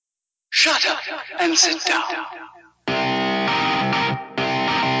Shut up and sit down.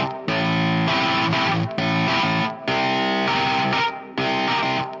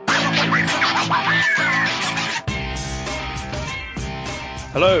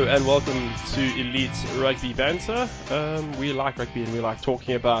 Hello and welcome to Elite Rugby Banter. We like rugby and we like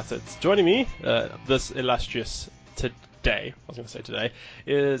talking about it. Joining me this illustrious today,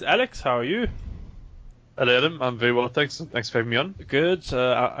 is Alex. How are you? Hello Adam, I'm very well, thanks. Thanks for having me on. Good.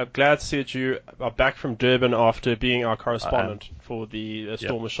 I'm glad to see that you are back from Durban after being our correspondent for the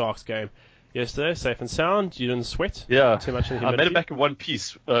Storm of Sharks game yesterday. Safe and sound. You didn't sweat too much in the humidity. I made it back in one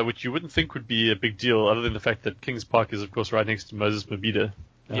piece, which you wouldn't think would be a big deal, other than the fact that Kings Park is, of course, right next to Moses Mabhida,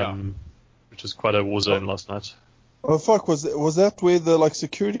 which was quite a war zone last night. Oh fuck! Was that where the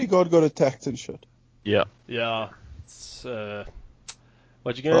security guard got attacked and shit? Yeah. Yeah. It's,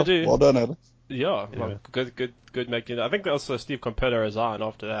 what you gonna do? Well done, Alex. Yeah. Well, good making it. I think also Steve Compella resigned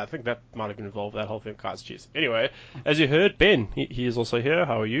after that. I think that might have been involved, that whole thing. Cards, cheese. Anyway, as you heard, Ben, he is also here.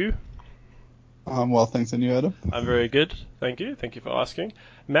 How are you? Well, thanks, and you, Adam? I'm very good, thank you. Thank you for asking.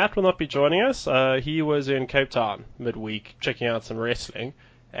 Matt will not be joining us. He was in Cape Town midweek checking out some wrestling,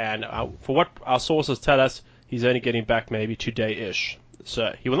 and for what our sources tell us, he's only getting back maybe today-ish.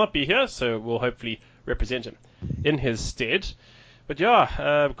 So he will not be here, so we'll hopefully represent him in his stead. But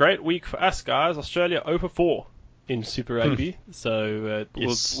yeah, great week for us, guys. Australia 0-4 in Super Rugby, so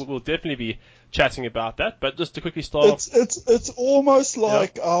we'll definitely be chatting about that. But just to quickly start, it's almost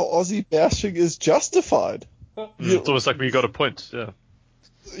like our Aussie bashing is justified. It's almost like we got a point. Yeah.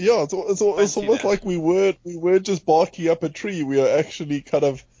 Yeah, it's almost like we weren't just barking up a tree. We are actually kind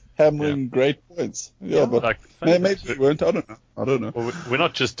of hammering great points. Yeah, but maybe we weren't. I don't know. Well, we're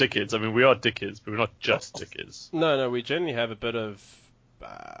not just dickheads. I mean, we are dickheads, but we're not just dickheads. No, we generally have a bit of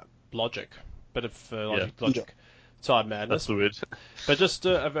logic. Time madness. That's the word. But just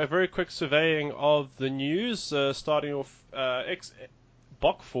a very quick surveying of the news, starting off,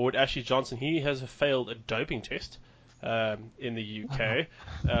 ex-Bok forward Ashley Johnson, he has failed a doping test in the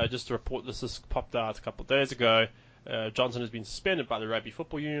UK. Just to report, this has popped out a couple of days ago. Johnson has been suspended by the Rugby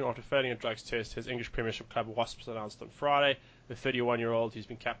Football Union after failing a drugs test. His English Premiership club Wasps announced on Friday. The 31-year-old, who's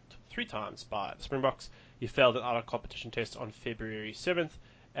been capped 3 times by the Springboks, he failed an out-of-competition test on February 7th,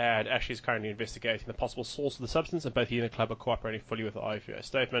 and Ashley is currently investigating the possible source of the substance, and both he and the club are cooperating fully with the IFA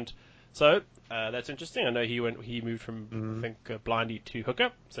statement. So, that's interesting. I know he moved from, blindy to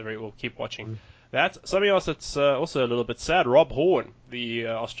hooker, so we'll keep watching that. Something else that's also a little bit sad, Rob Horn, the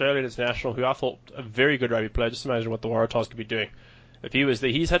Australian international, who I thought a very good rugby player. Just imagine what the Waratahs could be doing if he was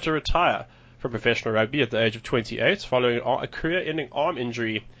there. He's had to retire from professional rugby at the age of 28 following a career-ending arm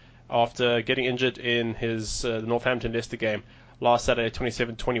injury after getting injured in his the Northampton Leicester game last Saturday,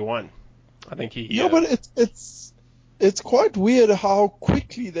 27-21. I think he... Yeah, but it's quite weird how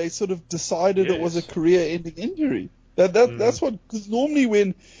quickly they sort of decided it was a career-ending injury. That's what... Because normally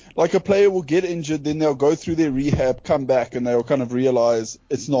when a player will get injured, then they'll go through their rehab, come back, and they'll kind of realize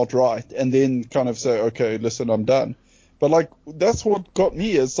it's not right, and then kind of say, okay, listen, I'm done. But, that's what got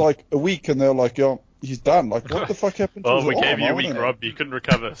me. It's a week, and they're like, yeah, he's done. What the fuck happened to his we arm? gave you a week, Rob. You couldn't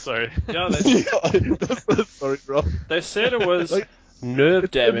recover, sorry. Yeah, sorry, Rob. They said it was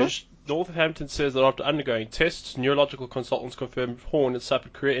nerve damage. Northampton says that after undergoing tests, neurological consultants confirmed Horn had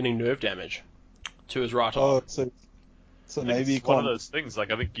suffered career-ending nerve damage to his right arm. So maybe it's one of those things. I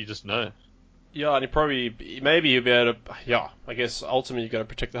think you just know. Yeah, and maybe you'll be able to. Yeah, I guess ultimately you've got to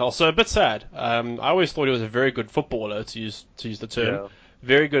protect the health. So a bit sad. I always thought he was a very good footballer, to use the term. Yeah.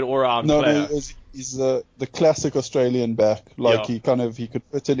 Very good all-round player. No, he's the classic Australian back. He could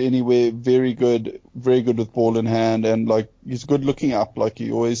fit it anywhere. Very good with ball in hand, and he's good looking up.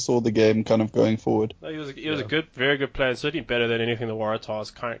 He always saw the game kind of going forward. No, he was a very good player, certainly better than anything the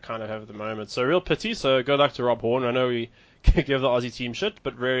Waratahs kind of have at the moment. So real pity. So good luck to Rob Horn. I know we give the Aussie team shit,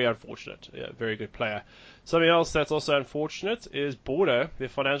 but very unfortunate. Yeah, very good player. Something else that's also unfortunate is Border. Their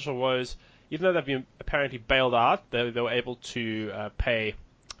financial woes. Even though they've been apparently bailed out, they were able to pay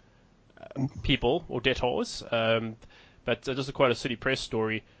people or debtors. But just to quote a City Press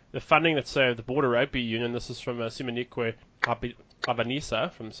story, the funding that saved the Border Rugby Union, this is from Simonekwe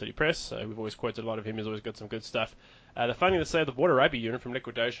Kabanisa from City Press. We've always quoted a lot of him. He's always got some good stuff. The funding that saved the Border Rugby Union from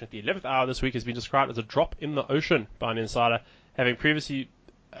liquidation at the 11th hour this week has been described as a drop in the ocean by an insider, having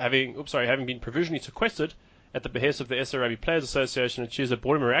been provisionally sequestered at the behest of the SA Rugby Players Association and Tuesday.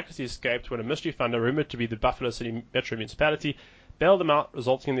 Border miraculously escaped when a mystery funder, rumoured to be the Buffalo City Metro Municipality, bailed them out,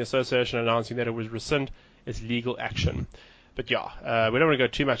 resulting in the association announcing that it would rescind its legal action. But we don't want to go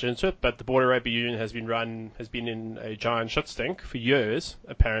too much into it, but the Border Rugby Union has been in a giant shit stink for years,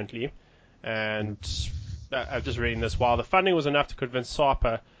 apparently. And I've just reading this, while the funding was enough to convince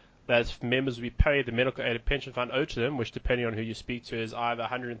SAPA that members will be paid the medical aid pension fund owed to them, which, depending on who you speak to, is either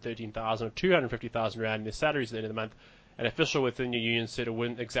 113,000 or 250,000 rand in their salaries at the end of the month. An official within your union said it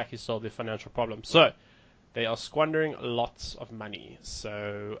wouldn't exactly solve their financial problem. So they are squandering lots of money.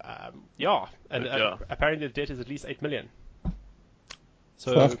 So apparently the debt is at least 8 million.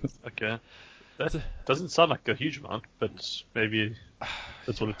 So okay, that doesn't sound like a huge amount, but maybe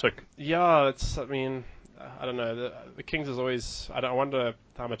that's what it took. Yeah, I don't know. The Kings is always. I wonder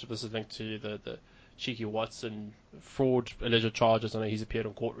how much of this is linked to the cheeky Watson fraud alleged charges. I know he's appeared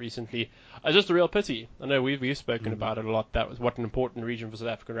on court recently. It's just a real pity. I know we've spoken about it a lot. That was what an important region for South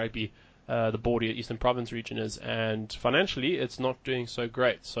African rugby, the Border Eastern Province region is, and financially it's not doing so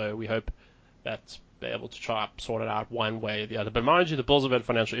great. So we hope that they're able to try to sort it out one way or the other. But mind you, the Bulls have had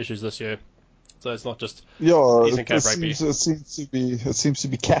financial issues this year. So it's not just Eastern Cape rugby. It seems to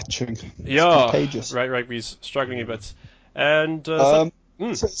be catching. It's contagious. Right, rugby's struggling a bit. And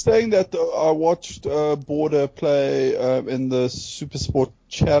saying that, I watched Border play in the SuperSport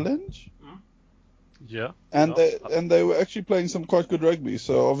Challenge. Yeah. And they were actually playing some quite good rugby.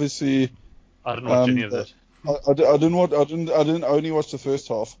 So obviously, I didn't watch any of that. I didn't only watch the first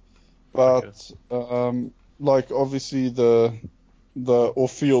half, but obviously the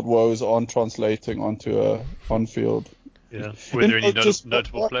off-field woes aren't translating onto a on-field. Yeah. Were there any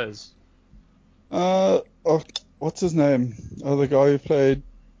notable players? What's his name? The guy who played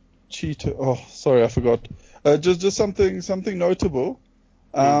Cheetah. Oh, sorry, I forgot. Just something notable.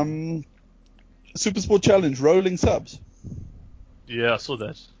 SuperSport Challenge, rolling subs. Yeah, I saw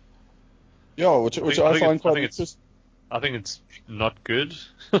that. Yeah, which I find quite interesting. I think it's not good.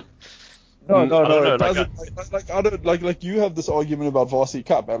 No, it doesn't. Like you have this argument about Varsity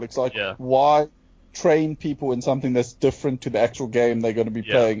Cup, Alex. Why train people in something that's different to the actual game they're going to be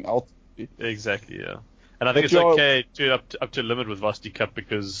playing ultimately? Exactly, yeah. And I think it's okay to up to a limit with Varsity Cup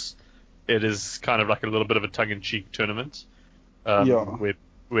because it is kind of like a little bit of a tongue-in-cheek tournament.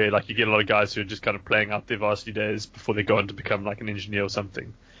 Where like you get a lot of guys who are just kind of playing out their varsity days before they go on to become like an engineer or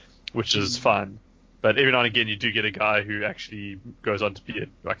something, which is fine. But every now and again you do get a guy who actually goes on to be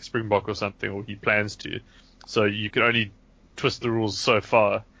like a Springbok or something, or he plans to. So you can only twist the rules so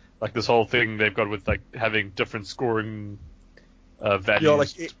far. Like this whole thing they've got with like having different scoring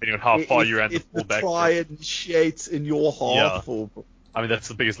values depending on how far you ran the ball back. If the try initiates in your half, I mean, that's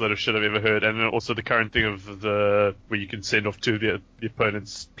the biggest load of shit I've ever heard. And then also the current thing of where you can send off to the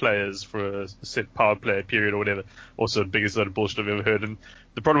opponent's players for a set power play period or whatever. Also the biggest load of bullshit I've ever heard. And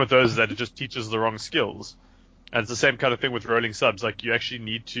the problem with those is that it just teaches the wrong skills. And it's the same kind of thing with rolling subs. Like, you actually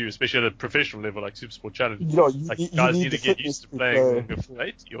need to, especially at a professional level, like SuperSport Challenge, guys need to get used to playing for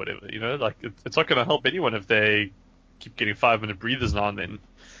 80 or whatever, you know? Like, it's not going to help anyone if they keep getting 5-minute breathers now and then.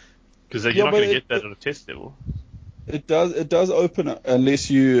 Because you're not going to get that at a test level. It does open up,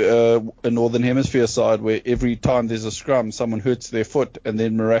 unless you a Northern Hemisphere side where every time there's a scrum, someone hurts their foot and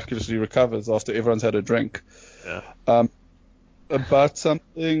then miraculously recovers after everyone's had a drink. Yeah. But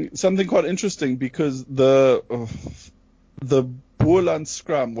something quite interesting, because the Boerland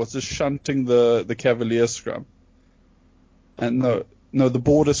scrum was just shunting the Cavalier scrum. And no, the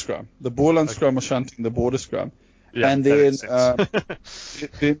Border scrum. The Boerland scrum was shunting the Border scrum. Yeah, and then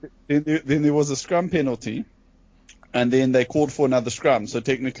then there was a scrum penalty. And then they called for another scrum, so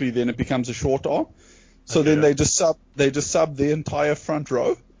technically then it becomes a short arm. So then they just sub the entire front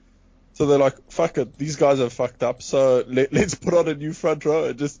row. So they're like, fuck it, these guys have fucked up, so let's put on a new front row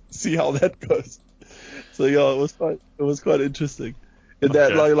and just see how that goes. So yeah, it was quite interesting. In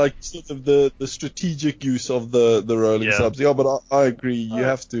that like sort of the strategic use of the rolling subs. Yeah, but I agree, you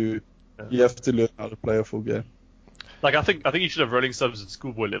have to learn how to play a full game. Like I think you should have rolling subs at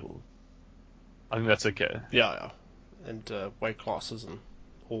schoolboy level. I think that's okay. Yeah. And weight classes and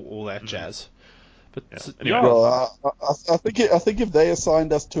all that jazz. But I think if they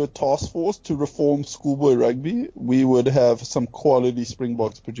assigned us to a task force to reform schoolboy rugby, we would have some quality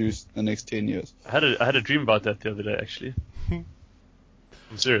Springboks produced in the next 10 years. I had a dream about that the other day, actually. I'm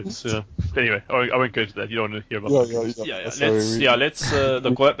serious. Anyway, I won't go to that. You don't want to hear about that. Let's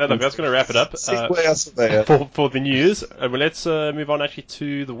look, that's going to wrap it up for the news. Let's move on actually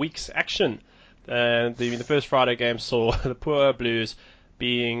to the week's action. And the first Friday game saw the Poor Blues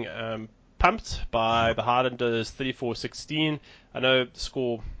being pumped by the Highlanders 34-16. I know the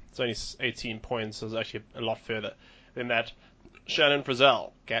score, it's only 18 points, so it's actually a lot further than that. Shannon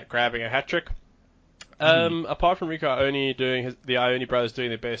Frizzell grabbing a hat-trick. Apart from Rico Ione the Ione brothers doing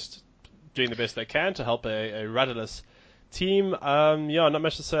the best they can to help a rudderless team. Not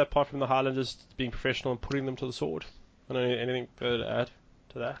much to say apart from the Highlanders being professional and putting them to the sword. I don't know anything further to add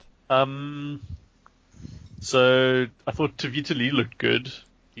to that. So I thought Tavita Lee looked good.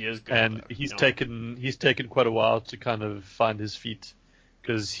 He is good. And he's taken quite a while to kind of find his feet,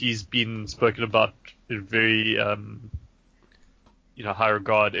 because he's been spoken about in very high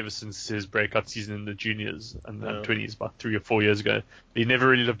regard ever since his breakout season in the juniors and the 20s about 3 or 4 years ago. He never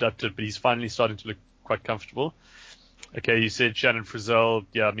really lived up to it, but he's finally starting to look quite comfortable. Okay, you said Shannon Frizzell.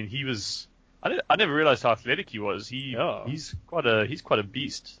 Yeah, I mean, he was. I never realized how athletic he was. He's quite a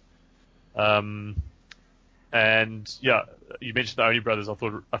beast. And yeah, you mentioned the Oni brothers. I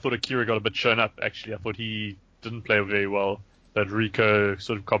thought Akira got a bit shown up. Actually, I thought he didn't play very well, but Rico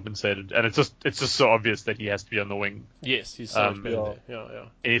sort of compensated. And it's just so obvious that he has to be on the wing. Yes, he's so much better there. Yeah.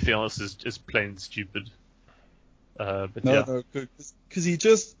 Anything else is just plain stupid. But no, because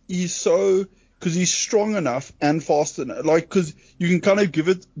he's strong enough and fast enough. Like, because you can kind of give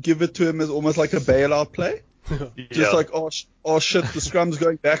it to him as almost like a bailout play. Just like, oh shit, the scrum's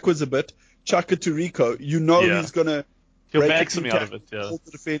going backwards a bit. Chuck it to Rico. He's gonna. He'll bag something out of it. Yeah. All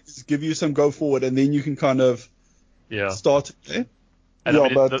the defenders, give you some go forward, and then you can kind of. Start it there. And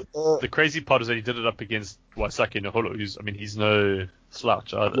the crazy part is that he did it up against Waisake Naholo, he's no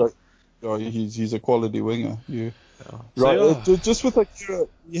slouch either. Yeah, he's a quality winger. Right. Just with Akira,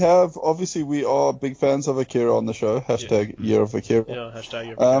 we are big fans of Akira on the show. # Year of Akira. Yeah, #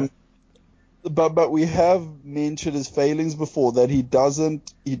 Year of Akira. But we have mentioned his failings before, that he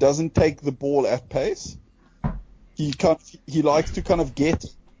doesn't take the ball at pace. He likes to kind of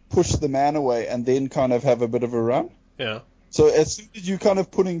push the man away and then kind of have a bit of a run. Yeah. So as soon as you kind of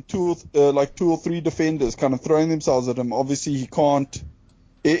putting two or three defenders kind of throwing themselves at him, obviously he can't.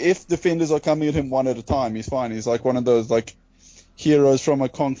 If defenders are coming at him one at a time, he's fine. He's like one of those like heroes from a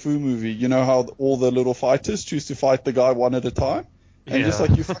kung fu movie. You know how all the little fighters choose to fight the guy one at a time? And just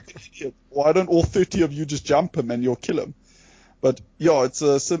like, you fucking idiot, why don't all 30 of you just jump him and you'll kill him? But yeah, it's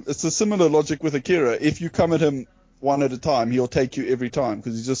a similar logic with Akira. If you come at him one at a time, he'll take you every time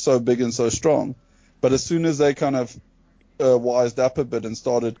because he's just so big and so strong. But as soon as they kind of wised up a bit and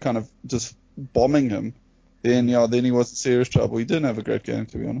started kind of just bombing him, then he was in serious trouble. He didn't have a great game,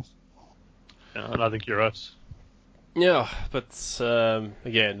 to be honest. Yeah, and I think you're right. Yeah, but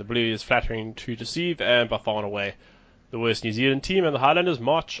again, the Blue is flattering to deceive, and by far and away the worst New Zealand team, and the Highlanders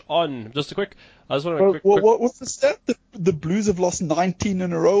march on. Just I just want to quick. What was the stat? The Blues have lost 19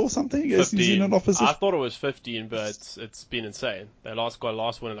 in a row or something against New Zealand opposition? I thought it was 15, but it's been insane. They got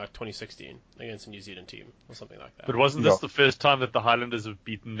last win in like 2016 against a New Zealand team or something like that. But wasn't this the first time that the Highlanders have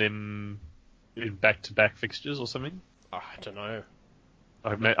beaten them in back-to-back fixtures or something? I don't know.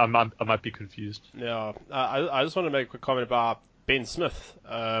 I might be confused. Yeah, I just want to make a quick comment about Ben Smith.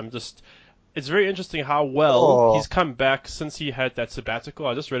 It's very interesting how well he's come back since he had that sabbatical.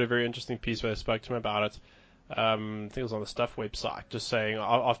 I just read a very interesting piece where I spoke to him about it. I think it was on the Stuff website, just saying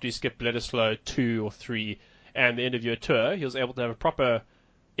after he skipped Bledisloe 2 or 3 and the end of year tour, he was able to have a proper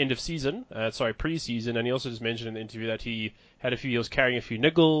pre-season, and he also just mentioned in the interview that he was carrying a few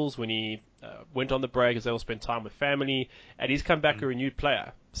niggles when he went on the break, as they all spent time with family, and he's come back a renewed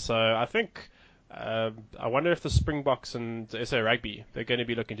player. So I think, I wonder if the Springboks and SA Rugby, they're going to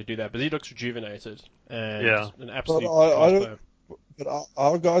be looking to do that, but he looks rejuvenated and an absolute player. But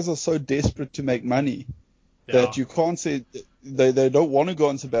our guys are so desperate to make money that you can't say they don't want to go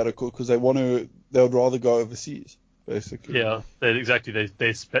on sabbatical because they would rather go overseas. Basically. Yeah, exactly.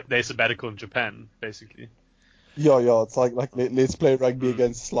 They sabbatical in Japan, basically. Yeah. It's like let's play rugby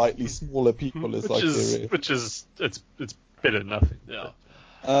against slightly smaller people. Which is it's better than nothing. Yeah.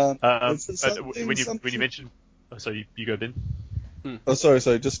 When you mentioned, sorry, you go, Ben. Oh, sorry.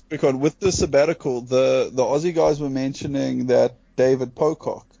 Just quick on with the sabbatical. The Aussie guys were mentioning that David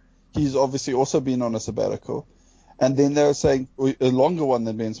Pocock, he's obviously also been on a sabbatical, and then they were saying a longer one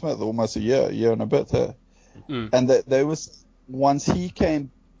than Ben Smith, almost a year and a bit there. And that there was, once he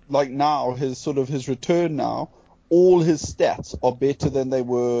came, like now, his return now, all his stats are better than they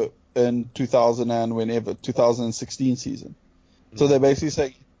were in 2016 season. So they basically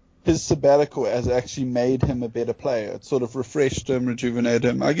say his sabbatical has actually made him a better player. It sort of refreshed him, rejuvenated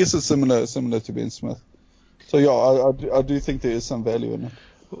him. I guess it's similar to Ben Smith. So yeah, I do think there is some value in it.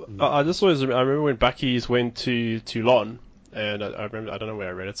 I remember when Bucky's went to Toulon, and I remember, I don't know where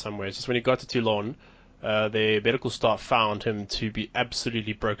I read it somewhere, it's just when he got to Toulon, their medical staff found him to be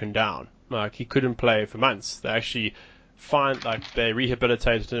absolutely broken down. Like, he couldn't play for months. They actually they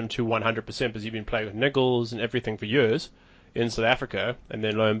rehabilitated him to 100% because he'd been playing with niggles and everything for years in South Africa, and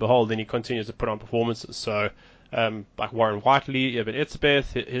then lo and behold, then he continues to put on performances. So, like Warren Whiteley, Evan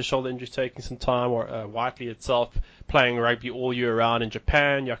Etzebeth, his shoulder injury's taking some time, or Whiteley itself playing rugby all year round in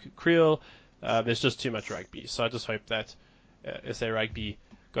Japan, Yaku Creel, there's just too much rugby. So I just hope that SA Rugby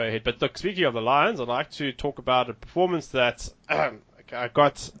go ahead. But look, speaking of the Lions, I'd like to talk about a performance that I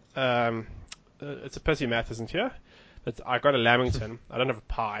got it's a pity math isn't here. But I got a Lamington. I don't have a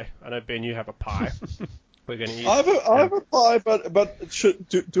pie. I know Ben, you have a pie. We're gonna eat. I have a pie, but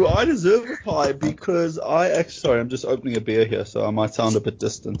do I deserve a pie? Because sorry, I'm just opening a beer here, so I might sound a bit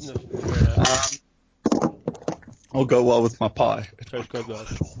distant. No, I'll go well with my pie. What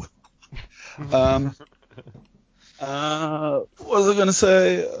was I going to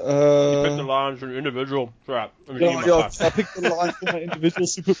say? you picked the Lions for an individual. Right. I picked the Lions for my individual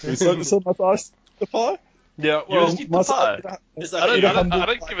Super Brew. So must I stick the pie? Yeah, You well, just eat the pie. I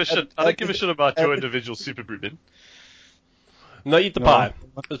don't give a shit. I don't give a shit about your individual Super Brew, Ben. No, eat the pie.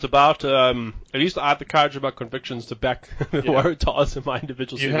 It's about, at least I have the courage of my convictions to back the Waratahs in my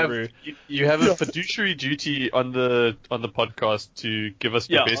individual Super Brew. You have a fiduciary duty on the podcast to give us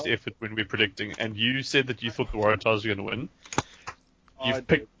your best effort when we're predicting, and you said that you thought the Waratahs were going to win. You've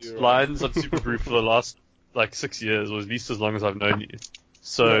picked Lions on Super Brew for the last, 6 years, or at least as long as I've known you.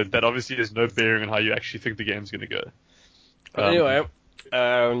 So that obviously has no bearing on how you actually think the game's going to go. Anyway,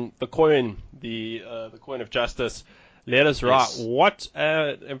 the coin of justice. Let us write. What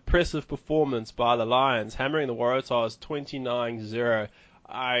an impressive performance by the Lions, hammering the Waratahs 29-0.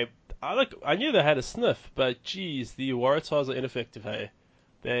 I knew they had a sniff, but geez, the Waratahs are ineffective, hey?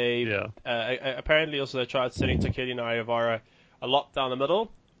 Apparently also they tried setting Tekeli Naiavara a lot down the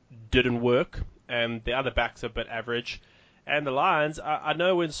middle, didn't work, and the other backs are a bit average. And the Lions, I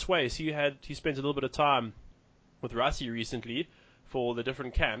know when Swayze, he spent a little bit of time with Rassie recently for the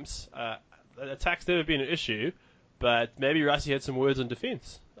different camps. Attacks never been an issue. But maybe Rassie had some words on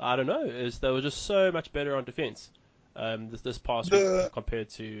defense. I don't know. They were just so much better on defense this past week compared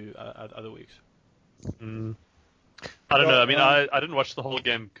to other weeks. I don't know. I mean, I didn't watch the whole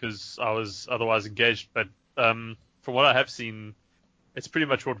game because I was otherwise engaged. But from what I have seen, it's pretty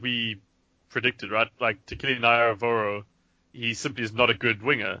much what we predicted, right? Like Tekeli Naiavoro, he simply is not a good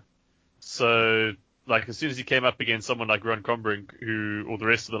winger. So, as soon as he came up against someone like Ron Combrink, or the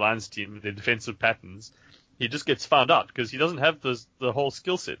rest of the Lions team, their defensive patterns, he just gets found out because he doesn't have the whole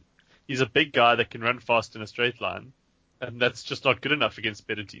skill set. He's a big guy that can run fast in a straight line, and that's just not good enough against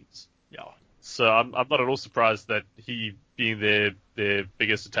better teams. Yeah. So I'm not at all surprised that he, being their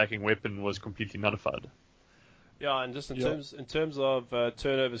biggest attacking weapon, was completely nullified. Yeah, and just in terms of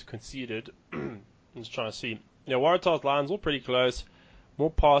turnovers conceded, I'm just trying to see. Waratahs Lions all pretty close, more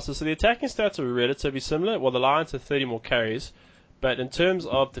passes. So the attacking stats are relatively similar. Well, the Lions have 30 more carries, but in terms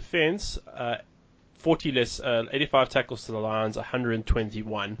of defense, 40 less, 85 tackles to the Lions,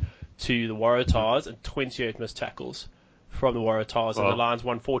 121 to the Waratahs, and 28 missed tackles from the Waratahs. And the Lions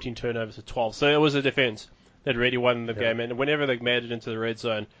won 14 turnovers to 12. So it was a defense that really won the game. And whenever they made it into the red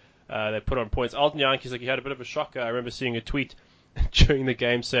zone, they put on points. Alton Yankees, he had a bit of a shocker. I remember seeing a tweet during the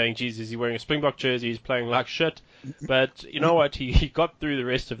game saying, geez, is he wearing a Springbok jersey? He's playing like shit. But you know what? He got through the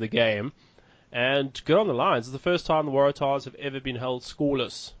rest of the game. And good on the Lions. It's the first time the Waratahs have ever been held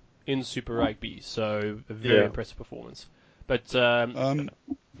scoreless in Super Rugby, so a very impressive performance. But yes, I mean,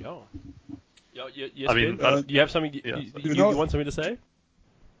 Ben, you have something? You want something to say?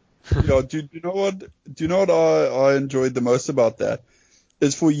 Yeah. Do you know what? Do you know what I enjoyed the most about that?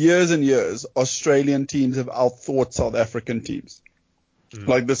 Is for years and years, Australian teams have outthought South African teams.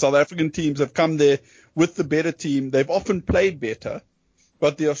 Like the South African teams have come there with the better team. They've often played better.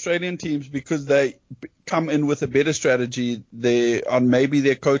 But the Australian teams, because they come in with a better strategy, maybe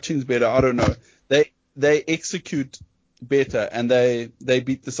their coaching's better, I don't know. They execute better, and they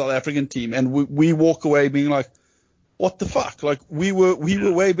beat the South African team, and we walk away being like, what the fuck? Like we were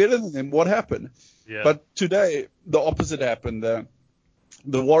way better than them. What happened? Yeah. But today the opposite happened. The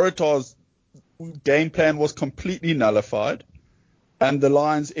Waratahs' game plan was completely nullified, and the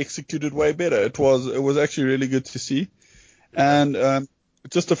Lions executed way better. It was actually really good to see, and.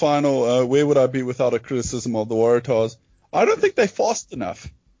 Just a final, where would I be without a criticism of the Waratahs? I don't think they're fast enough.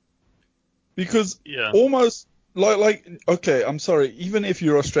 Because almost, okay, I'm sorry, even if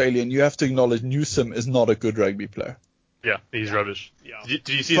you're Australian, you have to acknowledge Newsom is not a good rugby player. Yeah, he's rubbish. Yeah. Did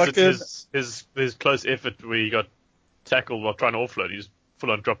you see his close effort where he got tackled while trying to offload? He just full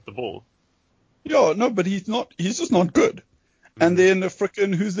on dropped the ball. Yeah, no, but he's just not good. And then the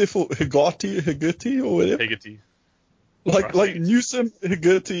frickin', who's there for Haggerty or whatever? Haggerty. Like Newsom,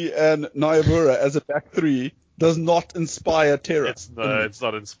 Haggerty, and Naiavura as a back three does not inspire terror. It's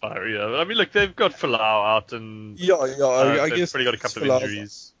not inspiring. Yeah. I mean, look, they've got Folau out, and I guess they've probably got a couple of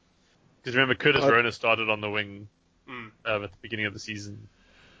injuries. Because remember, Curtis Rona started on the wing at the beginning of the season.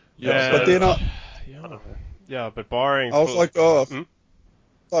 Yeah, but then but barring, I was like,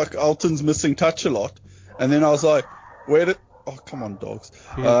 like Alton's missing touch a lot, and then I was like, oh come on, dogs.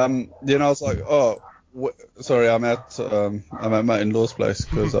 Then I was like, sorry, I'm at my in-laws' place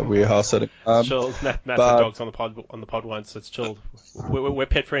because we're house sitting. Chilled. Matt had dogs on the pod once. It's chilled. We're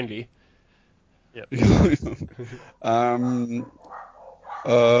pet friendly. Yep.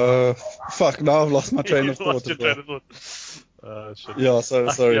 Fuck, now I've lost my train of thought. Shit. Yeah,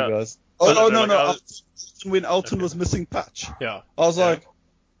 sorry guys. No. When Elton was missing touch. Yeah. I was like,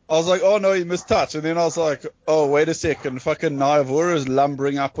 oh no, he missed touch. And then I was like, oh, wait a second. Fucking Naivora is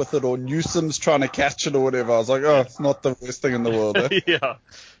lumbering up with it, or Newsom's trying to catch it or whatever. I was like, oh, it's not the worst thing in the world. Eh? Yeah.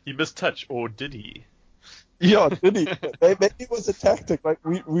 He missed touch, or did he? Yeah, did he? Maybe it was a tactic. Like,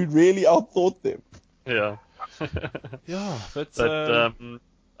 we really outthought them. Yeah. Yeah,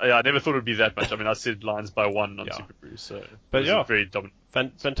 yeah, I never thought it would be that much. I mean, I said Lions by 1 on Super Brew, so but yeah, very dominant.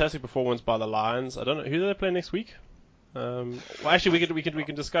 Fantastic performance by the Lions. I don't know who do they play next week. Well, actually, we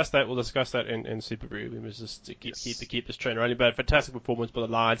can discuss that. We'll discuss that in Super Brew. We must just keep this train running. But fantastic performance by the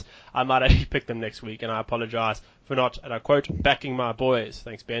Lions. I might actually pick them next week, and I apologise for not, and I quote, backing my boys.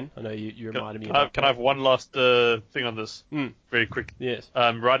 Thanks, Ben. I know you reminded me. Can I have one last thing on this? Very quick. Yes.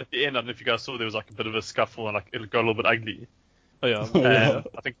 Right at the end, I don't know if you guys saw, there was like a bit of a scuffle and like it got a little bit ugly. Oh yeah. And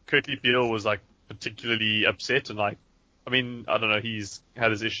I think Kurtley Beale was like particularly upset and like, I mean, I don't know, he's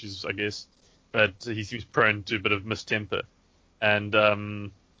had his issues, I guess, but he seems prone to a bit of mistemper. And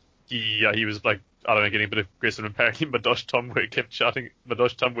he was like, I don't know, getting a bit aggressive. And apparently Madosh Tomwe kept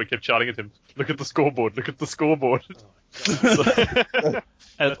shouting at him, look at the scoreboard. Oh,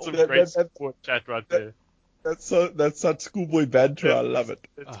 that's some great sport chat right there. That's such schoolboy banter. Yeah, I love it.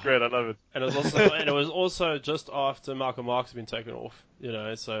 It's great. I love it. And it was also just after Michael Marks had been taken off,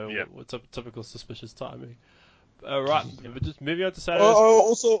 so typical suspicious timing. Right, just moving on to Saturday.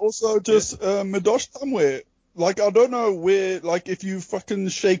 Also, just Madosh Tomwe. Like, I don't know where, like, if you fucking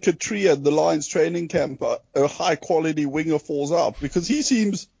shake a tree at the Lions training camp, a high quality winger falls out, because he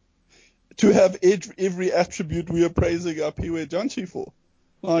seems to have every attribute we are praising Aphiwe Jantshi for.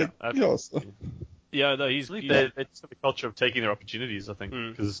 Like, Yeah, no, it's the culture of taking their opportunities, I think,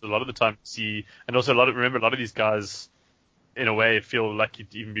 because a lot of the time and also remember a lot of these guys, in a way, feel lucky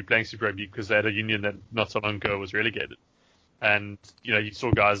to even be playing Super Rugby because they had a union that not so long ago was relegated, and you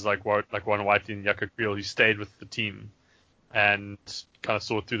saw guys like Warren Whiteley and Jaco Kriel who stayed with the team and kind of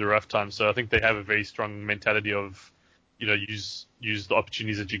saw it through the rough times. So I think they have a very strong mentality of, use the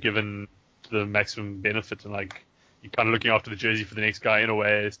opportunities that you're given to the maximum benefit, and like, you're kind of looking after the jersey for the next guy in a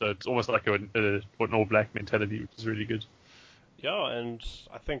way. So it's almost like an all-black mentality, which is really good. Yeah, and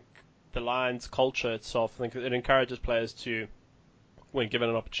I think the Lions culture itself, I think it encourages players to, when given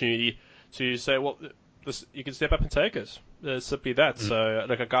an opportunity, to say, well, you can step up and take it. Simply that. So,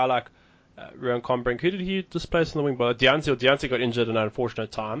 like a guy like Ruan Combrink, who did he displace on the wing? But Deontay got injured in an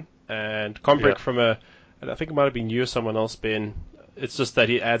unfortunate time, and Combrink I think it might have been you or someone else, Ben. It's just that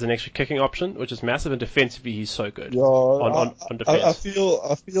he adds an extra kicking option, which is massive, and defensively he's so good. Yeah, on defense. I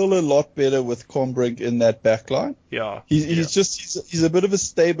feel a lot better with Combrink in that back line. Yeah. He's a bit of a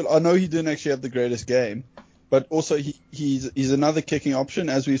stable. I know he didn't actually have the greatest game, but also he's another kicking option,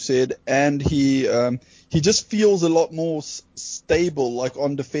 as we've said, and he just feels a lot more stable, like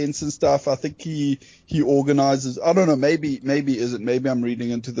on defense and stuff. I think he organizes. I don't know, maybe isn't. Maybe I'm reading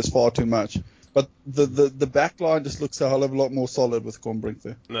into this far too much. But the back line just looks a hell of a lot more solid with Combrink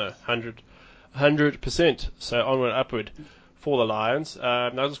there. No, 100%. So onward, upward for the Lions.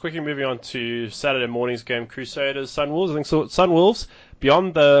 Now just quickly moving on to Saturday morning's game, Crusaders, Sunwolves. I think Sunwolves,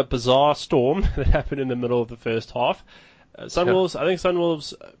 beyond the bizarre storm that happened in the middle of the first half, I think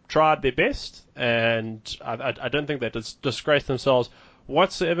Sunwolves tried their best, and I don't think they disgraced themselves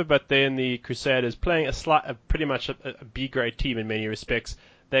whatsoever. But then the Crusaders, playing pretty much a B-grade team in many respects,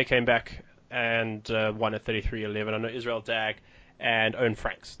 they came back and won at 33-11. I know Israel Dag and Owen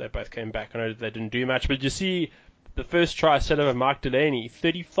Franks, they both came back. I know they didn't do much, but you see the first try set over Mark Delaney,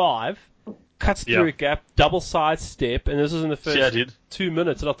 35, cuts through a gap, double side step, and this was in the first 2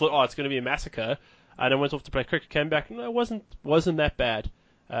 minutes, and I thought, it's going to be a massacre. And I went off to play cricket, came back, and it wasn't that bad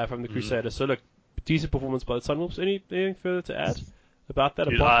from the Crusaders. So look, decent performance by the Sunwolves. Anything further to add about that?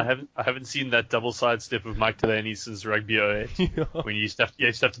 Dude, I haven't seen that double side step of Mike Delaney since Rugby 08. When you used to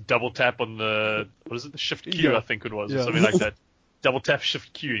have to double tap on the shift Q, I think it was, or something like that. Double tap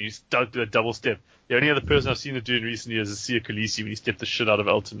shift Q, and you do a double step. The only other person I've seen it do in recent years is Sia Khaleesi when he stepped the shit out of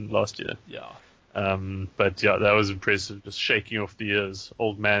Elton last year. Yeah. But yeah, that was impressive. Just shaking off the ears.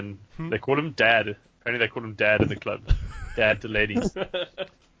 Old man. They call him Dad. Apparently they call him Dad in the club. Dad Delaney.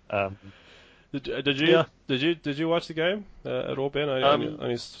 Did you watch the game at all, Ben? I only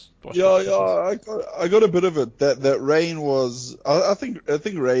watched I got a bit of it. That rain was. I think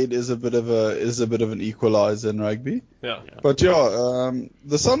rain is a bit of an equalizer in rugby. Yeah. But the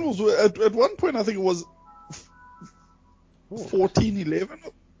Sunwolves were at one point. I think it was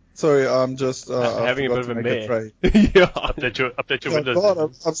 14-11. Sorry, I'm just having a bit of a mare. Yeah. Update your Windows. God,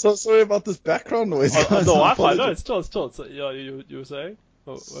 I'm so sorry about this background noise. The Wi-Fi. No, it's still. So, yeah, you were saying?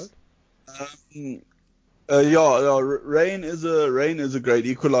 Oh, what? Rain is a great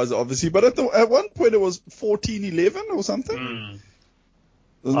equalizer, obviously, but at one point it was 14-11 or something.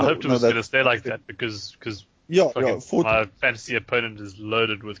 I hoped it was going to stay like that because my fantasy opponent is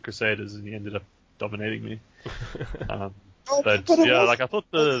loaded with Crusaders and he ended up dominating me. But I thought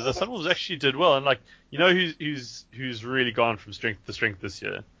the Sunwolves actually did well, and who's really gone from strength to strength this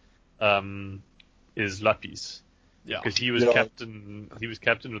year is Lappies. Yeah, because he was captain. He was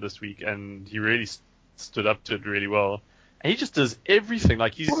captain of this week, and he really stood up to it really well. And he just does everything.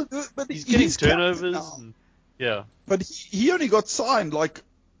 Like he's getting turnovers. But he only got signed like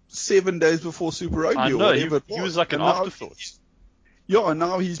 7 days before Super Rugby. I know, he was like an afterthought. And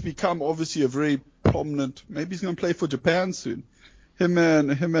now he's become obviously a very prominent. Maybe he's going to play for Japan soon. Him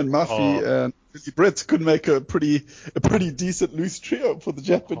and Muffy and Billy Brett could make a pretty decent loose trio for the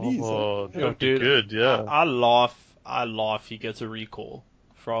Japanese. Oh, that would be good. Yeah, I laugh. He gets a recall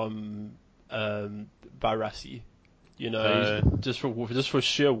from Barassi. Just for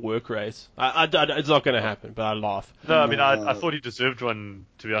sheer work rate. It's not going to happen, but I laugh. No, I mean, I thought he deserved one,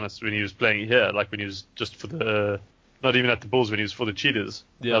 to be honest, when he was playing here, like when he was just for not even at the Bulls, when he was for the Cheetahs.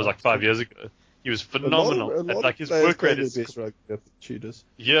 Yeah. That was like 5 years ago. He was phenomenal. A lot like his work rate is best rugby at the Cheetahs.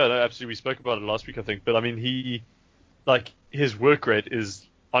 Yeah, no, absolutely. We spoke about it last week, I think. But I mean, his work rate is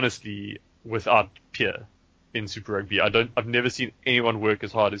honestly without peer in Super Rugby. I've never seen anyone work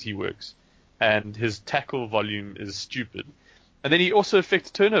as hard as he works. And his tackle volume is stupid. And then he also affects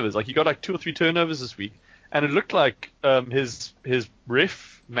turnovers. Like he got like 2 or 3 turnovers this week, and it looked like his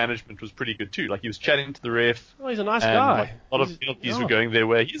ref management was pretty good too. Like he was chatting to the ref. Oh, he's a nice guy. Like, a lot of penalties were going their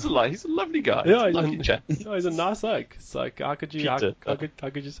way. He's a lovely guy. Yeah, he's a lovely chap. No, he's a nice egg. It's like how could you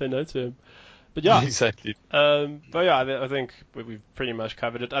say no to him? But yeah, exactly. But yeah, I think we've pretty much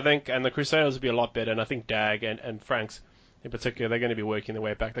covered it. I think, and the Crusaders will be a lot better. And I think Dag and Franks in particular, they're going to be working their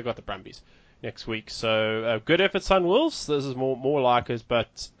way back. They got the Brumbies next week. So good effort, Sunwolves. This is more like us,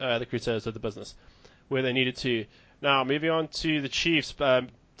 but the Crusaders did the business where they needed to. Now, moving on to the Chiefs.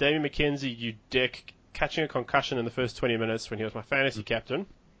 Damian McKenzie, you dick, catching a concussion in the first 20 minutes when he was my fantasy captain.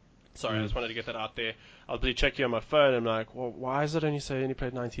 Sorry, I just wanted to get that out there. I was busy checking on my phone. I'm like, well, why is it only say he only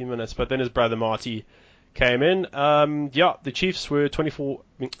played 19 minutes? But then his brother Marty came in. The Chiefs were 24.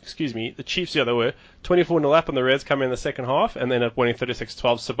 Excuse me, the Chiefs. Yeah, they were 24-0 up on the Reds coming in the second half, and then winning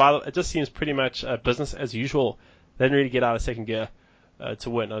 36-12. So it just seems pretty much business as usual. They didn't really get out of second gear to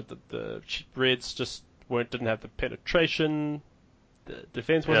win. The Reds just didn't have the penetration. The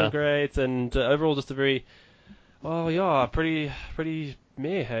defense wasn't great, and overall just a very, pretty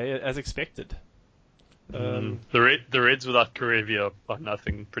meh, hey, as expected. The Reds without Karevia are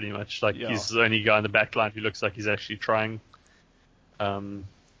nothing, pretty much. Like he's the only guy in the back line who looks like he's actually trying.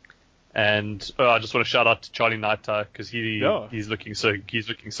 And I just want to shout out to Charlie Naita because he's looking so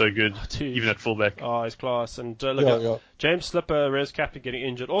good, even at fullback. Oh, he's class. And James Slipper, Res captain, getting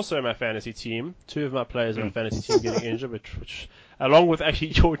injured. Also in my fantasy team. 2 of my players in my fantasy team getting injured, which along with actually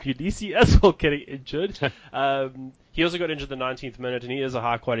Jordan Ulisi as well getting injured. He also got injured in the 19th minute, and he is a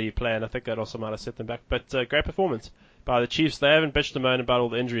high quality player, and I think that also might have set them back. But great performance by the Chiefs. They haven't bitched and moaned about all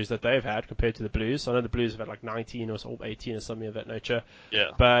the injuries that they've had compared to the Blues. I know the Blues have had like 19 or 18 or something of that nature.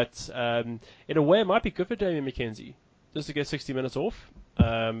 Yeah. But in a way, it might be good for Damian McKenzie just to get 60 minutes off.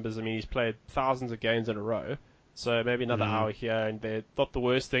 Because I mean, he's played thousands of games in a row, so maybe another hour here and there. Not the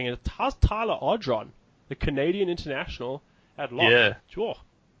worst thing. And how's Tyler Ardron, the Canadian international, at lock? Yeah. Sure.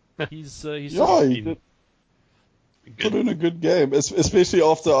 He's put in a good game, especially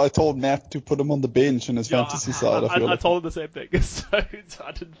after I told Matt to put him on the bench in his fantasy side. I told him the same thing, so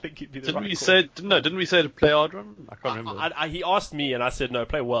I didn't think he'd be the right call. Didn't we say to play Ardron? I can't remember. He asked me, and I said no,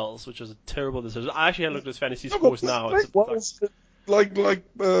 play Wells, which was a terrible decision. I actually had looked at his fantasy scores now. Like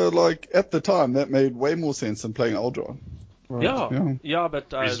at the time, that made way more sense than playing Ardron. Right. Yeah,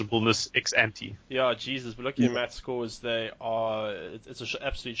 but reasonableness ex ante. Yeah, Jesus. But looking at Matt's scores, it's an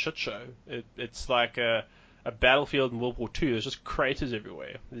absolute shit show. It's like a battlefield in World War II. There's just craters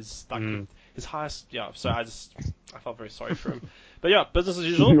everywhere. There's like his highest. Yeah, so I felt very sorry for him. But yeah, business as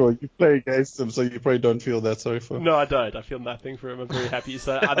usual. You play against him, so you probably don't feel that sorry for him. No, I don't. I feel nothing for him. I'm very happy.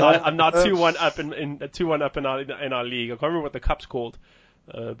 So I'm not 2-1 up in our league. I can't remember what the cup's called.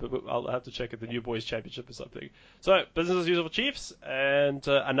 But I'll have to check at the New Boys Championship or something. So, business as usual for Chiefs, and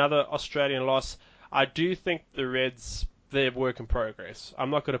another Australian loss. I do think the Reds, they're work in progress. I'm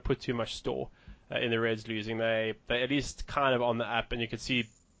not going to put too much store in the Reds losing. They at least kind of on the up, and you can see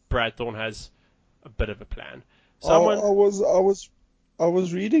Brad Thorne has a bit of a plan. I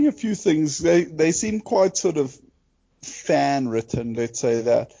was reading a few things. They seem quite sort of fan written, let's say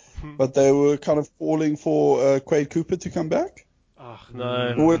that. But they were kind of calling for Quade Cooper to come back. Oh,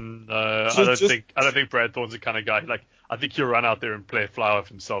 no. No, I don't think Brad Thorne's the kind of guy. Like, I think he'll run out there and play a fly off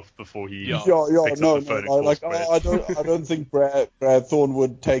himself before he picks up the phone and calls Brad. I don't think Brad Thorne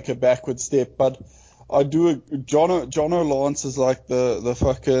would take a backward step, but I do. Jono Lance is like the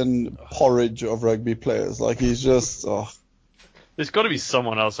fucking porridge of rugby players. Like, he's just. There's got to be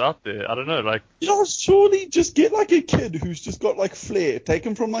someone else out there. I don't know, like. Surely just get like a kid who's just got like flair. Take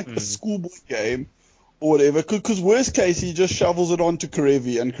him from like a schoolboy game or whatever. Because worst case, he just shovels it on to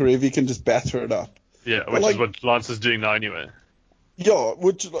Karevi and Karevi can just batter it up. Yeah, which is what Lance is doing now anyway. Yeah,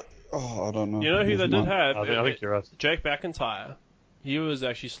 I don't know. You know who they did have? I think you're right. Jake McIntyre. He was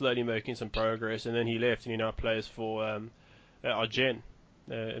actually slowly making some progress, and then he left, and he now plays for Argen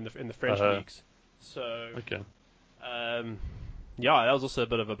in the French leagues. So. Okay. Yeah, that was also a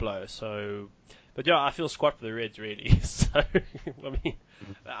bit of a blow. So, but yeah, I feel squat for the Reds really. So, I mean,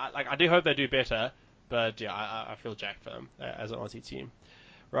 I do hope they do better, but yeah, I feel jacked for them as an Aussie team.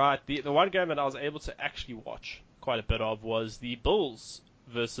 Right, the one game that I was able to actually watch quite a bit of was the Bulls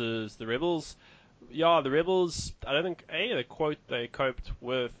versus the Rebels. Yeah, the Rebels. I don't think they coped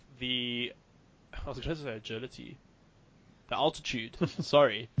with I was going to say agility. The altitude.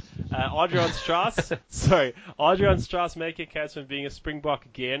 Sorry. Adrian Strauss making a case from being a Springbok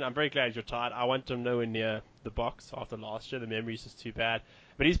again. I'm very glad he's retired. I want him nowhere near the box after last year. The memory's just too bad.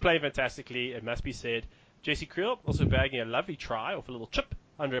 But he's playing fantastically, it must be said. Jesse Creel also bagging a lovely try off a little chip.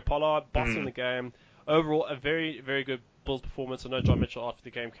 Andre Pollard bossing the game. Overall, a very, very good Bulls performance. I know John Mitchell after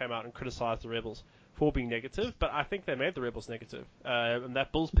the game came out and criticised the Rebels for being negative, but I think they made the Rebels negative. And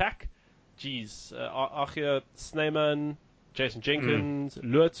that Bulls pack, geez, Achia Snyman, Jason Jenkins,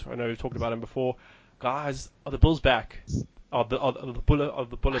 Lutz, I know we've talked about him before. Guys, are the Bulls back? Are the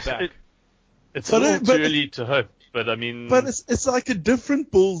Buller back? It's a little too early to hope, but I mean... But it's like a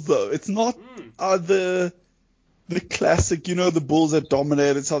different Bulls, though. It's not the classic, the Bulls that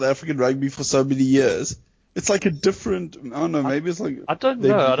dominated South African rugby for so many years. It's like a different... I don't know, maybe it's like... I don't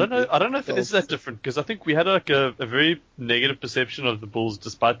know if it is that different, because I think we had like a very negative perception of the Bulls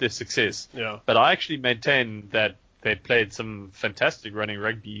despite their success. Yeah. But I actually maintain that they played some fantastic running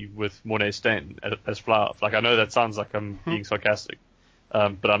rugby with Mornay Steyn as fly-off. Like, I know that sounds like I'm being sarcastic,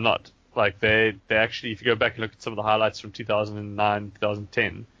 but I'm not. Like, they actually, if you go back and look at some of the highlights from 2009,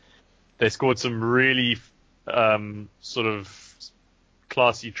 2010, they scored some really sort of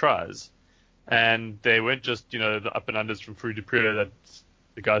classy tries. And they weren't just, the up and unders from Fru de Preux that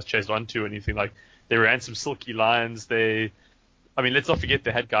the guys chased onto or anything. Like, they ran some silky lines. Let's not forget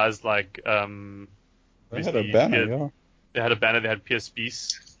they had guys like... They had a banner, yeah. They had a banner. They had Pierre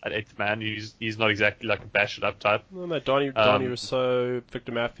Spies at 8th man. He's not exactly like a bash it up type. No, Donny Rousseau,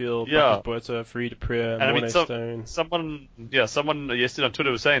 Victor Matfield, Boerta, Fru de Preux, Mornay Steyn. Someone yesterday on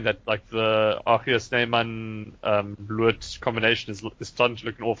Twitter was saying that like the Achia Snyman Luert combination is starting to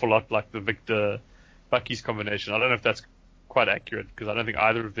look an awful lot like the Victor Bucky's combination. I don't know if that's quite accurate because I don't think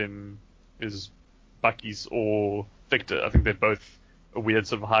either of them is Bucky's or Victor. I think they're both a weird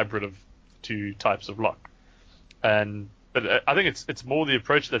sort of hybrid of two types of lock. But I think it's more the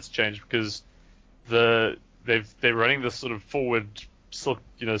approach that's changed because they're running this sort of forward, short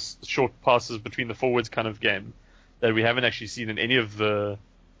passes between the forwards kind of game that we haven't actually seen in any of the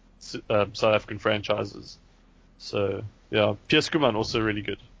South African franchises. So yeah, Pierre Skuman also really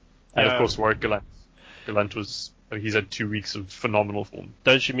good, and of course Warwick Gallant. Gallant he's had 2 weeks of phenomenal form.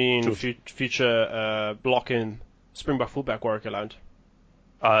 Don't you mean future block-in Springbok fullback Warwick Gallant?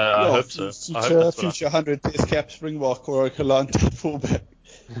 I hope so. Future 100 test cap Springbok or Gallant fullback.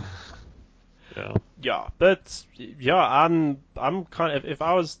 Yeah, but I'm kind of, if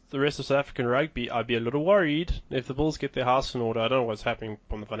I was the rest of South African rugby, I'd be a little worried if the Bulls get their house in order. I don't know what's happening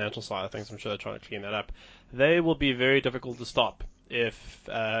from the financial side of things. I'm sure they're trying to clean that up. They will be very difficult to stop if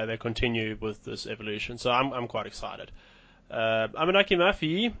they continue with this evolution. So I'm quite excited. Aki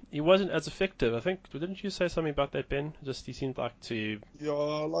Mafi, he wasn't as effective. I think, didn't you say something about that, Ben? Just he seemed like to...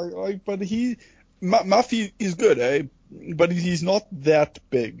 Yeah, but Mafi is good, eh? But he's not that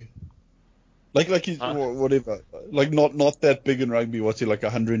big. Like he's whatever. Like not that big in rugby. What's he, like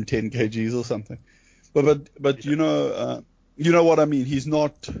 110 kgs or something? But you know what I mean. He's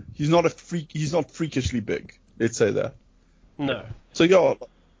not a freak. He's not freakishly big. Let's say that. No. So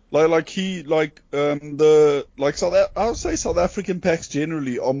I would say South African packs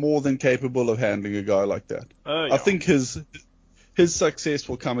generally are more than capable of handling a guy like that. Oh, yeah. I think his success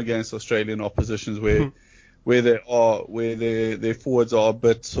will come against Australian oppositions where their forwards are a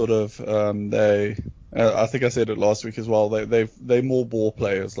bit sort of I think I said it last week as well. They're more ball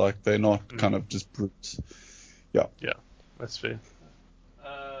players, like they're not kind of just brutes. Yeah. Yeah, that's fair.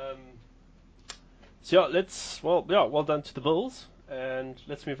 Well done to the Bulls, and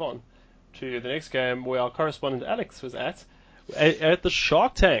let's move on to the next game where our correspondent Alex was at the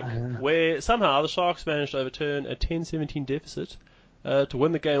Shark Tank, where somehow the Sharks managed to overturn a 10-17 deficit to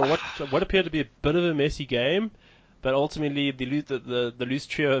win the game. What appeared to be a bit of a messy game, but ultimately the loose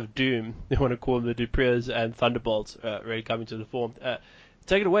trio of doom, they want to call them the Dupreas and Thunderbolts, really coming to the form.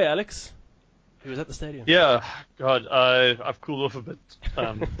 Take it away, Alex. He was at the stadium. Yeah, God, I've cooled off a bit,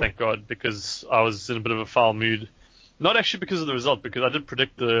 thank God, because I was in a bit of a foul mood. Not actually because of the result, because I did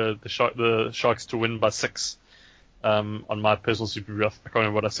predict the Sharks to win by 6 on my personal Super Review. I can't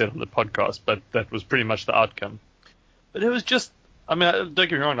remember what I said on the podcast, but that was pretty much the outcome. But it was just, I mean, don't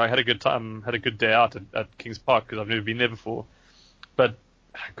get me wrong, I had a good time, had a good day out at Kings Park, because I've never been there before. But,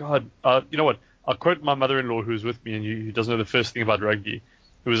 God, you know what? I'll quote my mother-in-law who was with me and who doesn't know the first thing about rugby.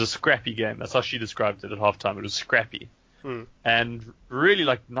 It was a scrappy game. That's how she described it at halftime. It was scrappy. And really,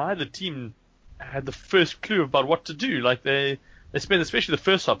 like, neither team had the first clue about what to do. Like, they spent, especially the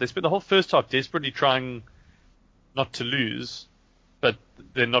first half, they spent the whole first half desperately trying not to lose, but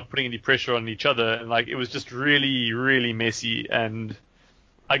they're not putting any pressure on each other. And, like, it was just really, really messy and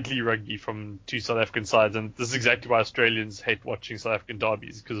ugly rugby from two South African sides. And this is exactly why Australians hate watching South African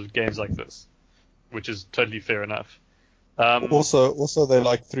derbies, because of games like this, which is totally fair enough. Also, they're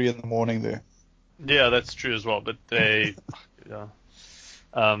like 3 a.m. there. Yeah, that's true as well. But they, yeah,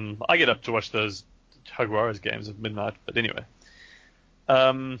 I get up to watch those Jaguares games at midnight. But anyway,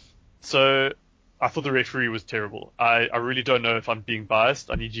 so I thought the referee was terrible. I really don't know if I'm being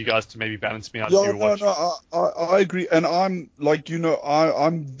biased. I need you guys to maybe balance me out. I agree, and I'm like,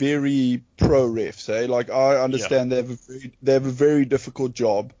 I'm very pro refs. Like, I understand they have a very difficult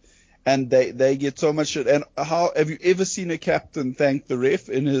job. And they get so much shit. And how have you ever seen a captain thank the ref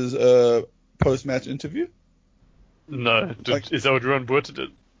in his post-match interview? No. Is that what Ruan Botha did?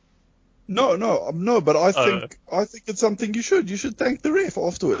 No. But I think it's something you should. You should thank the ref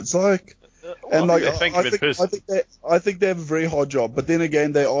afterwards. Like, I think they have a very hard job. But then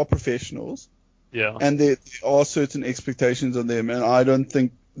again, they are professionals. Yeah. And there are certain expectations on them, and I don't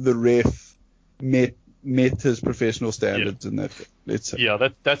think the ref met his professional standards in that. Let's say. Yeah,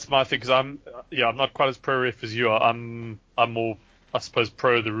 that's my thing, because I'm not quite as pro ref as you are. I'm more, I suppose,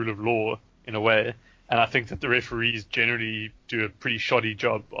 pro the rule of law in a way, and I think that the referees generally do a pretty shoddy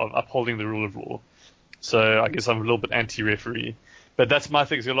job of upholding the rule of law. So I guess I'm a little bit anti-referee, but that's my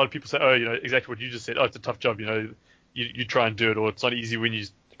thing. So a lot of people say, exactly what you just said. Oh, it's a tough job. You try and do it, or it's not easy when you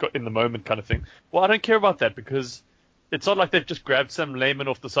got in the moment, kind of thing. Well, I don't care about that, because it's not like they've just grabbed some layman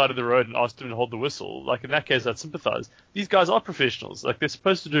off the side of the road and asked him to hold the whistle. Like, in that case, I'd sympathize. These guys are professionals. Like, they're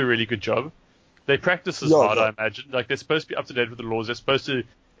supposed to do a really good job. They practice as hard, I imagine. Like, they're supposed to be up to date with the laws. They're supposed to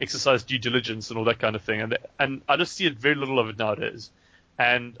exercise due diligence and all that kind of thing. And I just see it very little of it nowadays.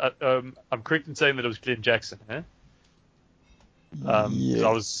 And I'm correct in saying that it was Glenn Jackson, eh? Yes.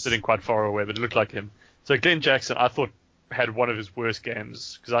 I was sitting quite far away, but it looked like him. So Glenn Jackson, I thought, had one of his worst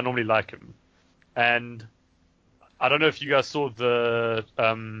games, because I normally like him. And I don't know if you guys saw the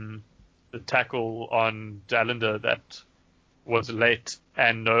tackle on Dallender that was late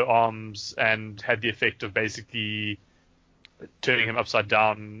and no arms and had the effect of basically turning him upside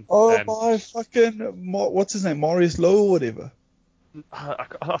down. My fucking what's his name, Marius Lowe or whatever.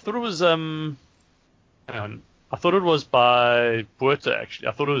 I thought it was hang on. I thought it was by Botha, actually.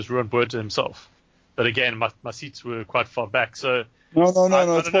 I thought it was Ruan Botha himself. But again, my seats were quite far back, so.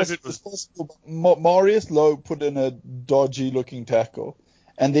 No. It's possible. Marius Lowe put in a dodgy looking tackle,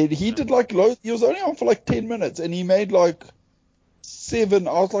 and then he did he was only on for like 10 minutes, and he made like 7.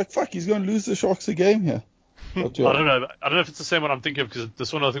 I was like, fuck, he's going to lose the Sharks a game here. But, yeah. I don't know. I don't know if it's the same one I'm thinking of, because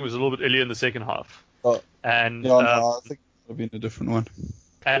this one I think was a little bit earlier in the second half. I think it would have been a different one.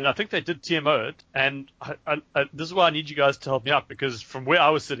 And I think they did TMO it, and this is why I need you guys to help me out, because from where I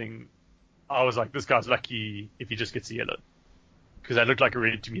was sitting, I was like, this guy's lucky if he just gets a yellow. Because that looked like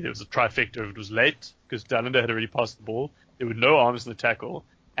already to me there was a trifecta. It was late, because Dallender had already passed the ball. There were no arms in the tackle,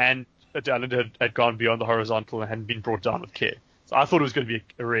 and Dallender had gone beyond the horizontal and hadn't been brought down with care. So I thought it was going to be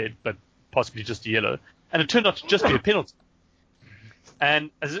a red, but possibly just a yellow. And it turned out to just be a penalty. And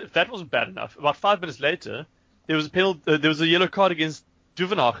as if that wasn't bad enough, about 5 minutes later, there was a yellow card against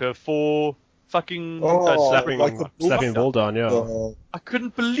Duvenhagen for fucking slapping the ball down. Yeah, I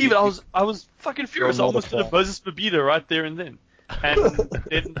couldn't believe it. I was fucking furious. I almost did a Moses Mabida right there and then. And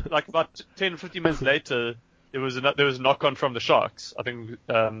then, like about 10 or 15 minutes later, there was a knock on from the Sharks. I think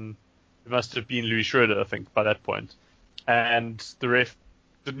it must have been Louis Schroeder. I think by that point, and the ref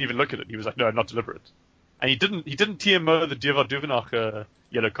didn't even look at it. He was like, "No, not deliberate." And he didn't TMO the Dievar Duvenacher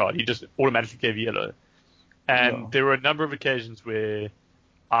yellow card. He just automatically gave yellow. And there were a number of occasions where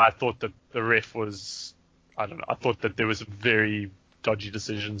I thought that the ref was, I don't know, I thought that there was some very dodgy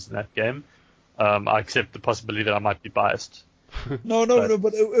decisions in that game. I accept the possibility that I might be biased. No,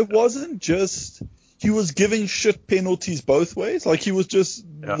 but it wasn't just, he was giving shit penalties both ways. Like, he was just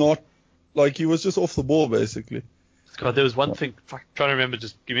he was just off the ball, basically. God, there was one thing, trying to remember,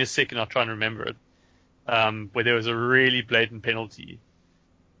 just give me a second, I'll try and remember it. Where there was a really blatant penalty.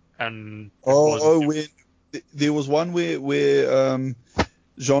 And there was one where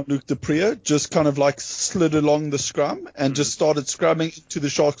Jean-Luc Deprez just kind of like slid along the scrum and just started scrumming to the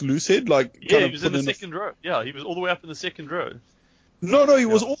Sharks' loose head. He was in the second row. Yeah, he was all the way up in the second row. No, he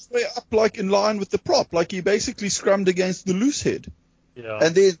was all the way up, like in line with the prop. Like, he basically scrummed against the loose head. Yeah.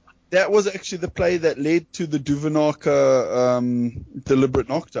 And then that was actually the play that led to the Duvenacher deliberate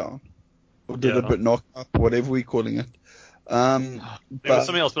knockdown. Or deliberate knockout, whatever we're calling it. There was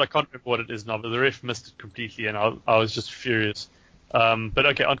something else, but I can't remember what it is now. But the ref missed it completely, and I was just furious. But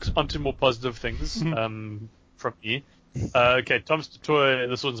okay, on to more positive things from me. Okay, Thomas du Toit,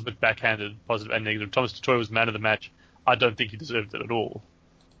 this one's a bit backhanded, positive and negative. Thomas du Toit was man of the match. I don't think he deserved it at all.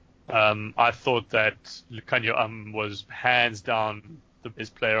 I thought that Lukhanyo was hands down the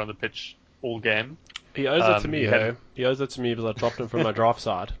best player on the pitch all game. He owes it to me, He owes it to me because I dropped him from my draft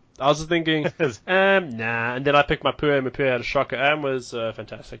side. I was thinking, nah, and then I picked Mapua. Mapua had a shocker. Was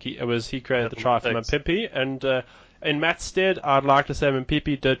fantastic. He created the try for Mpipi, and in Matt's stead, I'd like to say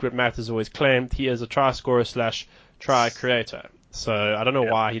Mpipi did what Matt has always claimed. He is a try scorer / try creator. So I don't know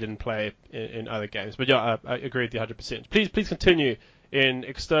why he didn't play in other games, but I agree with you 100%. Please continue in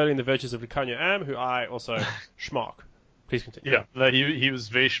extolling the virtues of Lukhanyo, who I also schmark. Please continue. Yeah, no, he was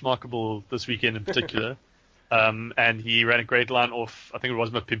very schmarkable this weekend in particular. And he ran a great line off, I think it was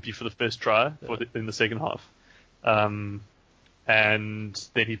Mapimpi for the first try in the second half. And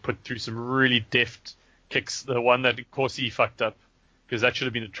then he put through some really deft kicks. The one that Corsi fucked up, because that should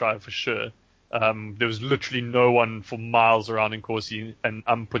have been a try for sure. There was literally no one for miles around in Corsi,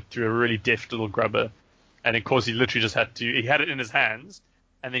 and put through a really deft little grubber. And then Corsi literally just he had it in his hands,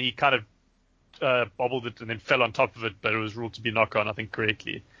 and then he kind of bobbled it and then fell on top of it, but it was ruled to be knock on, I think,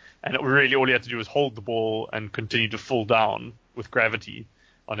 correctly. And really all he had to do was hold the ball and continue to fall down with gravity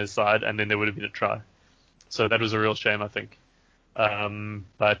on his side, and then there would have been a try. So that was a real shame, I think.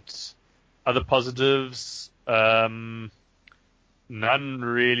 But other positives, none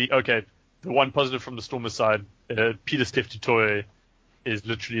really. Okay, the one positive from the Stormers side, Pieter-Steph du Toit is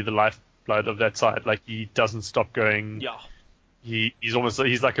literally the lifeblood of that side. Like, he doesn't stop going. Yeah. He's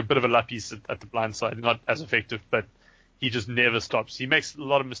like a bit of a lappies at the blind side, not as effective, but he just never stops. He makes a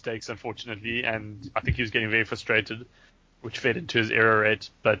lot of mistakes, unfortunately, and I think he was getting very frustrated, which fed into his error rate.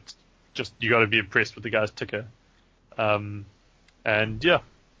 But just, you got to be impressed with the guy's ticker. And yeah,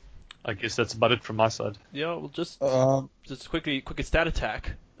 I guess that's about it from my side. Yeah, well, just quick stat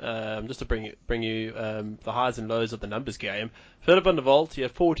attack, just to bring you the highs and lows of the numbers game. Philip van der Walt, he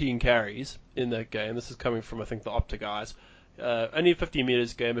had 14 carries in that game. This is coming from, I think, the Opta guys. Only 50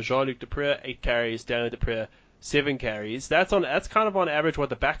 meters game. Jean-Luc Deprez, 8 carries. Daniel Deprez, 7 carries. That's kind of on average what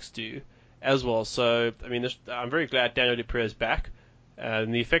the backs do as well. So, I mean, I'm very glad Daniel Deprez is back.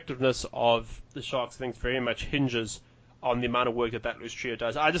 And the effectiveness of the Sharks, I think, very much hinges on the amount of work that loose trio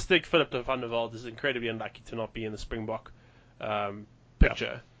does. I just think Philip van der Walt is incredibly unlucky to not be in the Springbok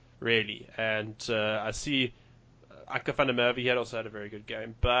picture, really. And I see Aka van der Merwe, he had also had a very good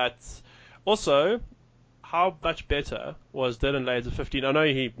game. But also, how much better was Dylan Leyds at 15? I know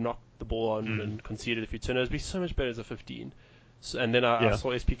he knocked the ball on and conceded a few turnovers, but he's so much better as a 15. So, and then I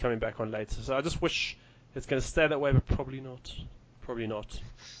saw SP coming back on later. So I just wish it's going to stay that way, but probably not. Probably not.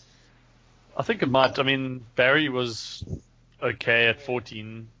 I think it might. I mean, Barry was okay at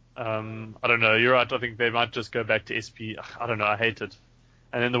 14. I don't know. You're right. I think they might just go back to SP. I don't know. I hate it.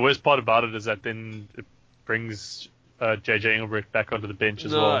 And then the worst part about it is that then it brings JJ Engelbrecht back onto the bench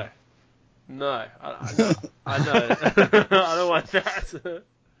as well. No, I know. I don't want that.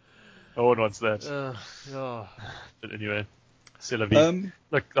 No one wants that. But anyway, c'est la vie.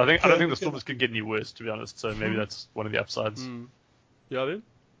 Look, I don't think the Stormers can get any worse, to be honest. So maybe that's one of the upsides. Yeah, then.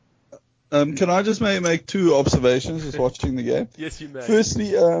 Can I just make 2 observations just watching the game? Yes, you may.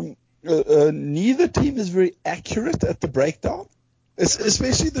 Firstly, neither team is very accurate at the breakdown,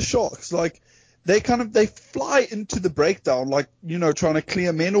 especially the Sharks. Like, they fly into the breakdown, like, trying to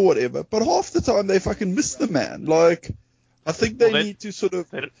clear men or whatever, but half the time they fucking miss the man. Like, I think they need to sort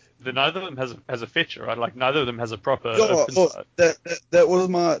of... Neither of them has a fetcher, right? Like, neither of them has a proper open side.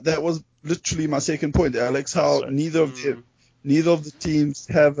 That was literally my second point, Alex, how neither of the teams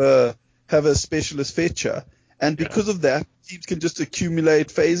have a specialist fetcher. And because of that, teams can just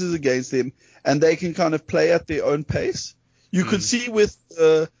accumulate phases against them, and they can kind of play at their own pace. You could see with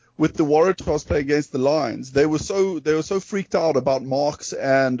the Waratahs playing against the Lions, they were so freaked out about Marks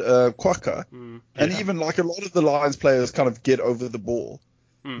and Quokka, and even like a lot of the Lions players kind of get over the ball.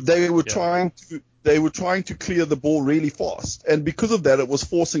 They were trying to clear the ball really fast, and because of that, it was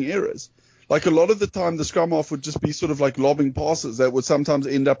forcing errors. Like a lot of the time, the scrum half would just be sort of like lobbing passes that would sometimes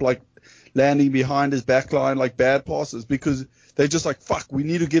end up like landing behind his back line, like bad passes, because they're just like, fuck, we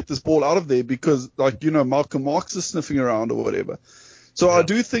need to get this ball out of there because, like, Malcolm Marks is sniffing around or whatever. So I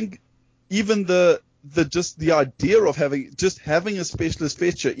do think even the idea of having a specialist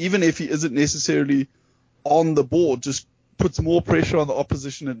fetcher, even if he isn't necessarily on the ball, just puts more pressure on the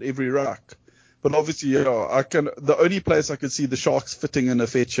opposition at every ruck. But obviously, the only place I could see the Sharks fitting in a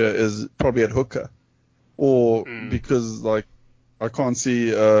fetcher is probably at hooker, or because like I can't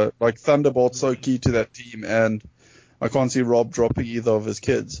see like Thunderbolt's so key to that team, and I can't see Rob dropping either of his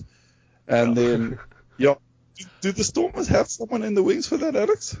kids. And then do the Stormers have someone in the wings for that,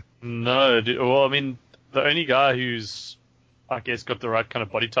 Alex? No. Well, I mean, the only guy who's, I guess, got the right kind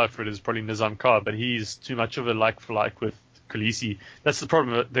of body type for it is probably Nizam Carr, but he's too much of a like for like with Khaleesi. That's the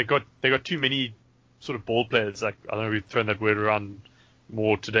problem. They got too many sort of ball players. Like, I know we've thrown that word around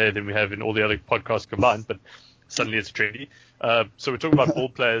more today than we have in all the other podcasts combined, but suddenly it's trendy. So we're talking about ball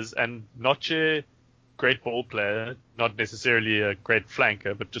players, and Noche, great ball player, not necessarily a great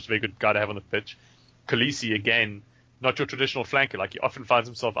flanker, but just a very good guy to have on the pitch. Khaleesi, again, not your traditional flanker. Like, he often finds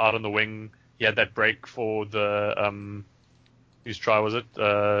himself out on the wing. He had that break for the whose try was it?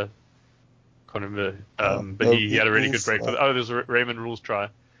 Can't remember. But he had a really good break for there was a Raymond Rules try.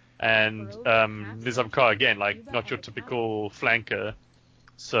 And Nizam Carr, again, like, not your typical flanker.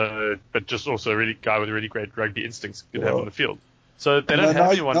 So, but just also a really guy with really great rugby instincts you have on the field. So they don't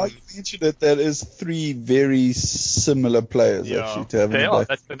have anyone. Now you mentioned it, that is three very similar players actually to have. They are.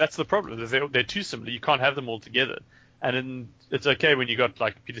 That's the problem. They're too similar. You can't have them all together. And then it's okay when you got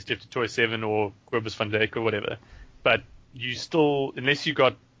like Peter Steph Toy 7 or Cobus van Dijk or whatever. But you still, unless you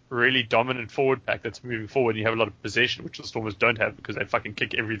got a really dominant forward pack that's moving forward, and you have a lot of possession, which the Stormers don't have because they fucking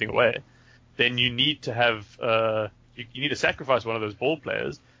kick everything away. Then you need to have you need to sacrifice one of those ball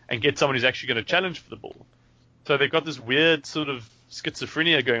players and get someone who's actually going to challenge for the ball. So they've got this weird sort of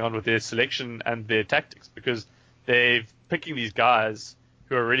schizophrenia going on with their selection and their tactics, because they're picking these guys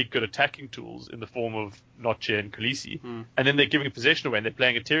who are really good attacking tools in the form of Noche and Khaleesi, and then they're giving possession away and they're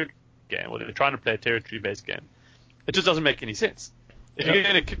playing a territory game, or they're trying to play a territory-based game. It just doesn't make any sense. If you're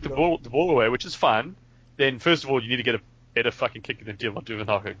going to kick the ball away, which is fine, then first of all you need to get a better fucking kicker than Dion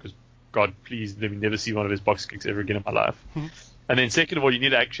Duvenhage, because God, please let me never see one of his box kicks ever again in my life. And then second of all, you need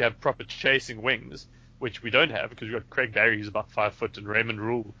to actually have proper chasing wings, which we don't have, because we've got Craig Barry, who's about 5 foot, and Raymond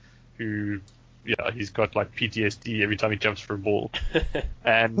Rule, who, he's got like PTSD every time he jumps for a ball.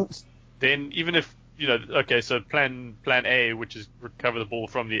 And then even if, so plan A, which is recover the ball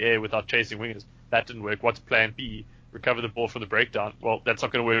from the air without chasing wingers, that didn't work. What's plan B? Recover the ball from the breakdown. Well, that's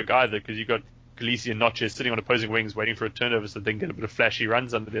not going to work either, because you've got Khaleesi and Noche sitting on opposing wings waiting for a turnover so they can get a bit of flashy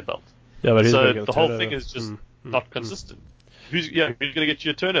runs under their belt. Yeah, but so the whole thing is just not consistent. Who's going to get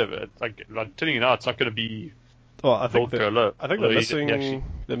you a turnover? Like, I'm telling you now, it's not going to be. Well, I think they're missing.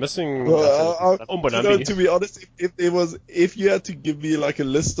 They're missing. To be honest, if you had to give me like a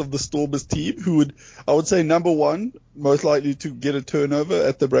list of the Stormers team, I would say number one, most likely to get a turnover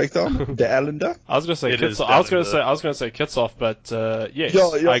at the breakdown, De Allender. I was going to say Kitsoff. I was going to say Kitsoff, but yes,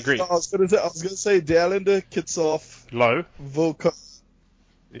 I agree. I was going to say De Allender, Kitsoff, Low, Volker,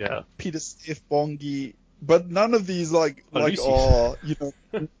 Peter Steph, Bongi. But none of these none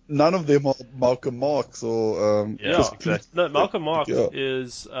of them are Malcolm Marks or exactly. No, Malcolm Marks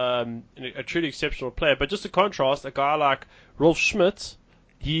is a truly exceptional player. But just to contrast, a guy like Rolf Schmidt,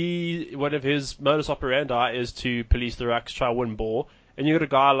 one of his modus operandi is to police the rucks, try win ball, and you got a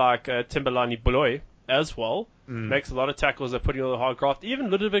guy like Timberlani Boloy as well, makes a lot of tackles, they're putting on the hard graft.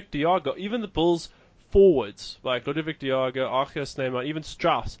 Even Ludovic Diago, even the Bulls forwards like Ludovic Diago, Archie Sneema, even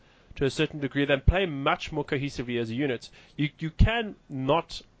Strauss, to a certain degree, then play much more cohesively as a unit. You can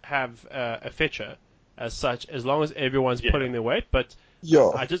not have a fetcher as such, as long as everyone's pulling their weight. But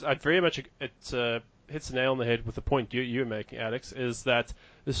I very much it hits the nail on the head with the point you were making, Alex, is that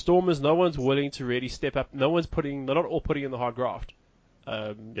the Stormers, no one's willing to really step up. They're not all putting in the hard graft.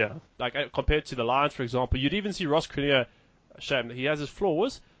 Like compared to the Lions, for example, you'd even see Ross Cunha. Shame that he has his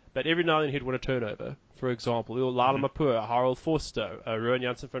flaws, but every now and then he'd win a turnover. For example, Lala Mapua, Harold Forster, Rowan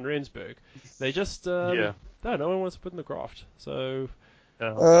Janssen van Rensburg. They just no one wants to put in the graft. So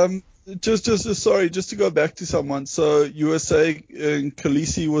just to go back to someone. So you were saying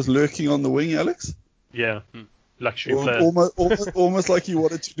Khaleesi was lurking on the wing, Alex? Yeah. Luxury player. Almost like he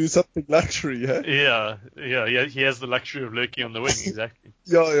wanted to do something luxury, huh? Yeah. He has the luxury of lurking on the wing, exactly.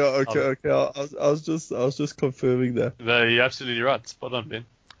 Okay. I was just confirming that. No, you're absolutely right. Spot on, Ben.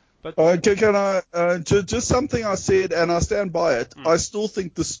 But can I just something I said, and I stand by it. I still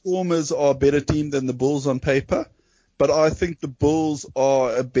think the Stormers are a better team than the Bulls on paper, but I think the Bulls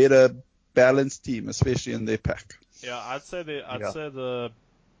are a better balanced team, especially in their pack. Yeah, I'd say the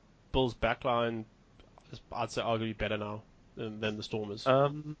Bulls backline. I'd say arguably better now than the Stormers. I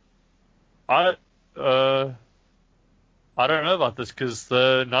don't know about this because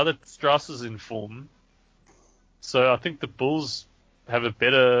now that Strauss is in form, so I think the Bulls have a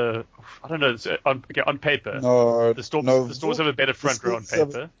better. I don't know. On paper, the Stormers have a better front row on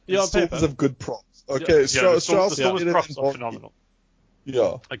paper. The Stormers have good props. Okay, the Stormers props are phenomenal.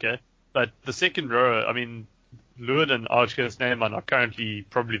 Yeah. Okay, but the second row, I mean, Lewin and Archie Snyman are currently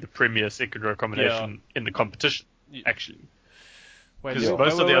probably the premier second row combination in the competition, actually.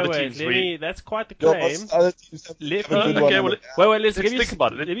 Most of the other teams, that's quite the claim. Let's think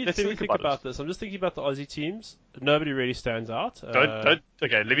about it. Let's think about this. I'm just thinking about the Aussie teams. Nobody really stands out. Okay,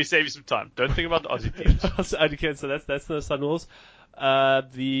 let me save you some time. Don't think about the Aussie teams. Okay, so that's the Sunwolves.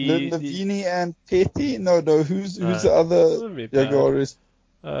 Lavini and Petty? No, who's the other Jaguars?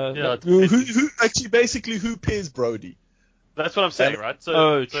 Who actually basically who pairs Brody? That's what I'm saying, right?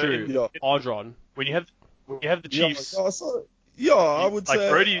 So, true. Ardron. When you have the Chiefs, I would say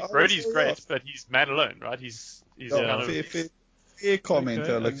Brody's great, but he's man alone, right? He's kind of fair comment,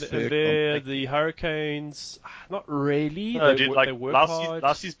 Alex. The Hurricanes, not really. They work hard.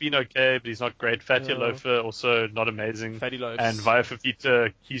 Lassie's been okay, but he's not great. Fatty Loafer also not amazing. Fatty Loafs. And Vaya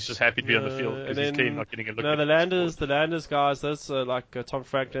Fafita, he's just happy to be on the field because he's clearly not getting a look. No, the Landers guys, those like Tom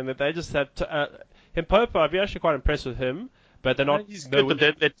Franklin, they just have Himpopa. I'd be actually quite impressed with him. But they're not. He's good, but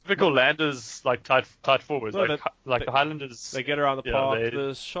they're typical Landers, like tight forwards, like the Highlanders. They get around the park.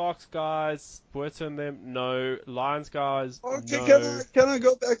 The Sharks guys, Burton them, no. Lions guys, no. Can I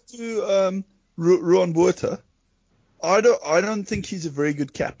go back to Ruan Buerta? I don't think he's a very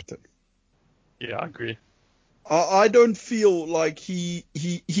good captain. Yeah, I agree. I don't feel like he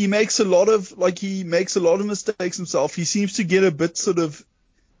makes a lot of mistakes himself. He seems to get a bit sort of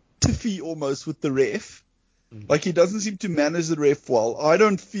tiffy almost with the ref. Like, he doesn't seem to manage the ref well. I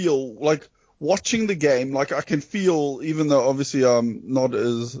don't feel like watching the game, like, I can feel, even though obviously I'm not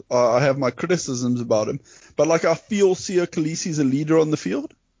I have my criticisms about him, but like, I feel Siya Kolisi's a leader on the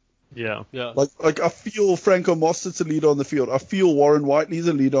field. Yeah. Like I feel Franco Mostert's a leader on the field. I feel Warren Whiteley's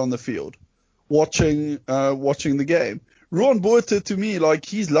a leader on the field. Watching the game. Ruan Buerta, to me, like,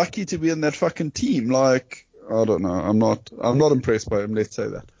 he's lucky to be in that fucking team. Like, I don't know. I'm not impressed by him. Let's say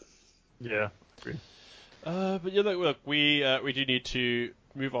that. Yeah. Agree. But yeah, look, we do need to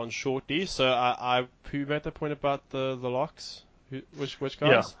move on shortly. So who made the point about the locks? Which guys?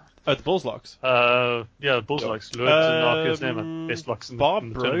 Yeah. Oh, the Bulls locks. The Bulls locks. Lewis and Marcus Neyman. Best locks in Bob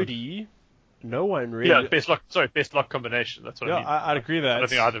the Brody. No one really. Yeah, best lock combination. That's what I mean. I'd agree with that. I don't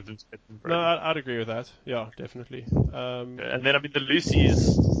think either of them's better than Brody. No, I'd agree with that. Yeah, definitely. And then, I mean, the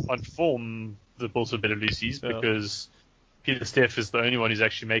Lucy's on form, the Bulls are better Lucy's because Peter Steff is the only one who's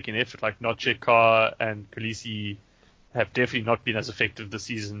actually making an effort. Like, Notchekar and Khaleesi have definitely not been as effective this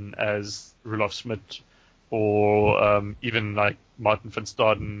season as Roelof Smit or even like Martin van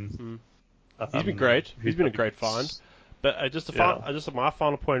Staden. He's been great. He's been a great find. But just my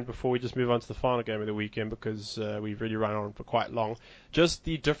final point before we just move on to the final game of the weekend, because we've really run on for quite long. Just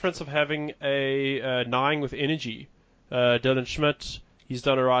the difference of having a 9 with energy. Dylan Schmidt, he's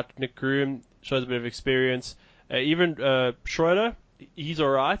done alright. Nick Groom shows a bit of experience. Even Schroeder, he's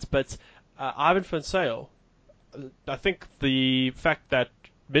alright. But Ivan van Zyl, I think the fact that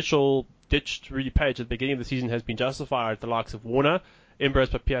Mitchell ditched Rudy Page at the beginning of the season has been justified. The likes of Warner, Ambrose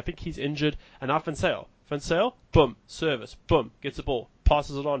Papier, I think he's injured, and now Van Zyl, boom, service, boom, gets the ball,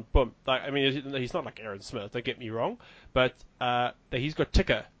 passes it on, boom. Like, I mean, he's not like Aaron Smith, don't get me wrong, but he's got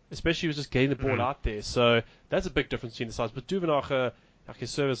ticker, especially with just getting the ball out there. So that's a big difference between the sides. But Duvenacher, like,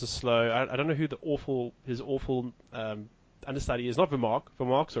 his service is slow. I don't know who his awful understudy is. Not Vermaak.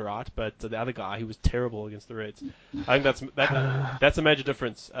 Vermaak's alright, but the other guy, he was terrible against the Reds. I think that's a major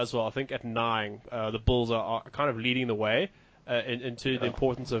difference as well. I think at 9, the Bulls are kind of leading the way. Into the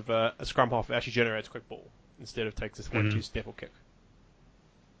importance of a scrum half that actually generates quick ball instead of takes this 1-2 step or kick.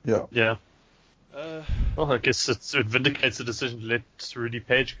 Yeah. Yeah. Well, I guess it vindicates the decision to let Rudy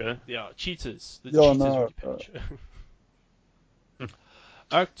Page go. Yeah, cheaters. The Yeah, cheaters no, Rudy Page.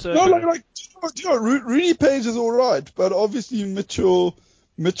 Rudy Page is all right, but obviously Mitchell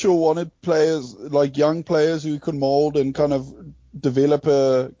wanted players, like young players who can mold and kind of develop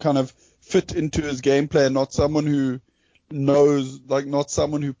a kind of fit into his game plan, not someone who knows, like not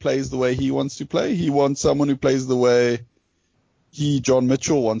someone who plays the way he wants to play. He wants someone who plays the way John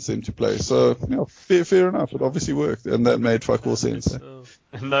Mitchell wants him to play. So, fair enough. It obviously worked, and that made fuck all sense.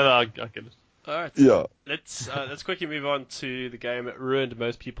 No, I get it. All right. Yeah. Let's quickly move on to the game that ruined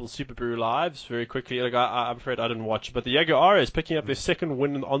most people's Super Brew lives very quickly. Like, I'm afraid I didn't watch it, but the Jaguares picking up their second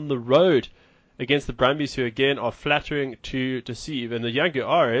win on the road against the Brumbies, who again are flattering to deceive. And the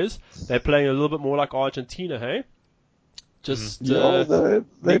Jaguares, they're playing a little bit more like Argentina, hey? They're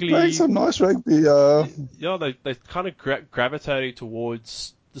playing some nice rugby. They kind of gravitating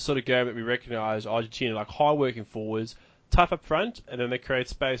towards the sort of game that we recognise Argentina, like hard-working forwards, tough up front, and then they create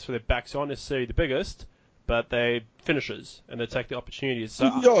space for their backs. Aren't necessarily the biggest, but they finishers and they take the opportunities. So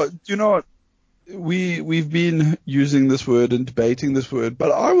you know what? We've been using this word and debating this word,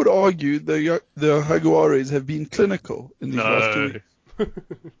 but I would argue the Jaguares have been clinical in these last 2 weeks.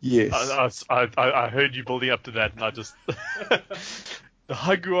 Yes. I heard you building up to that, and I just the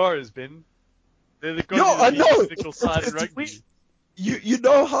Jaguares, Ben. They're the clinical side in rugby. You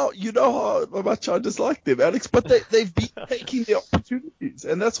know how much I dislike them, Alex, but they've been taking the opportunities,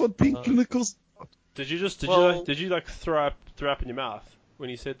 and that's what being clinical's about. Did you throw up in your mouth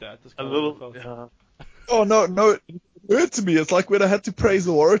when you said that? A little. Yeah. Oh no, it hurt to me. It's like when I had to praise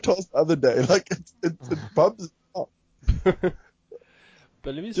the Waratahs the other day. Like it bums up.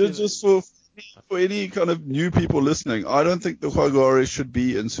 But let me see. Just for any kind of new people listening, I don't think the Jaguares should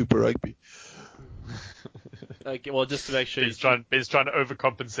be in Super Rugby. Okay, well, just to make sure Ben's trying to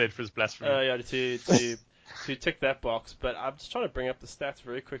overcompensate for his blasphemy. To tick that box. But I'm just trying to bring up the stats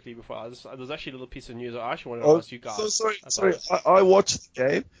very quickly before. There's actually a little piece of news I actually wanted to ask you guys. So sorry. I watched the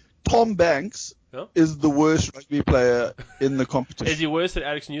game. Tom Banks is the worst rugby player in the competition. Is he worse than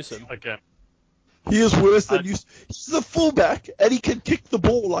Alex Newsom? Okay. He is worse than Newsom. He's a fullback, and he can kick the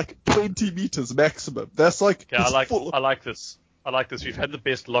ball like 20 meters maximum. That's like. Okay, I like this. We've had the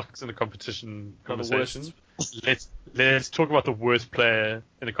best locks in the competition conversation. Let's talk about the worst player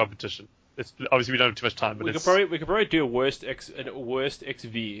in the competition. Obviously we don't have too much time, but we could probably do a worst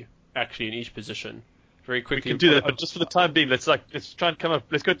XV actually in each position very quickly. We can do that, but just for the time being, let's try and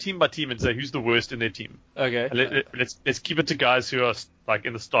let's go team by team and say who's the worst in their team. Okay. And let's keep it to guys who are like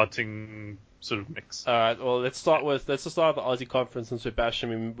in the starting sort of mix. All right. Well, let's start with the Aussie conference since we're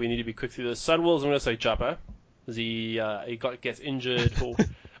bashing. We need to be quick through this. Sunwolves, I'm going to say Jabba. He gets injured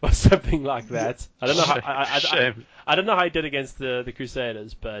or something like that. I don't know how I don't know how he did against the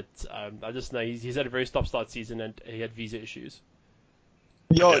Crusaders, but I just know he's had a very stop-start season and he had visa issues.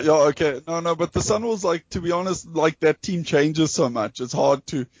 Okay. No, but the Sunwolves, like, to be honest, like that team changes so much. It's hard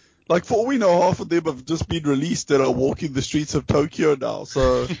to, like, for all we know, half of them have just been released and are walking the streets of Tokyo now.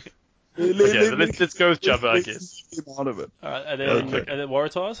 So let's go with Jabba, I guess. Out of it. And then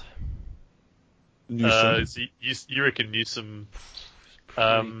Waratahs. You reckon Newsom?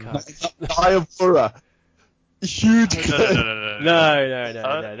 Iamura, huge. No.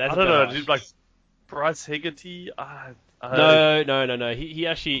 I don't know. Dude, like Bryce Hegarty. No. He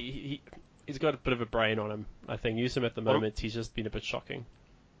actually he's got a bit of a brain on him. I think Newsom at the moment he's just been a bit shocking.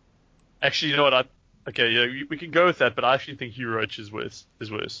 Actually, you know what? We can go with that, but I actually think Hugh Roach is worse.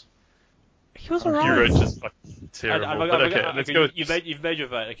 He was alright. Hugh Roach is fucking terrible. Let's go. You've made your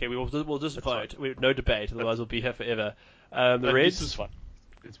vote. Okay, we'll just vote. No debate, otherwise we'll be here forever. The Reds. This is fun.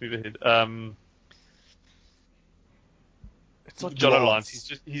 Let's move ahead. It's not John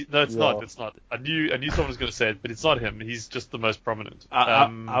O'Lyons. It's not. I knew someone was going to say it, but it's not him. He's just the most prominent.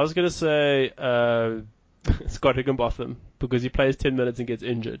 I was going to say Scott Higginbotham because he plays 10 minutes and gets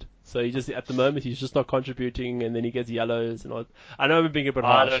injured. So at the moment he's just not contributing, and then he gets yellows and all. I know I'm being a bit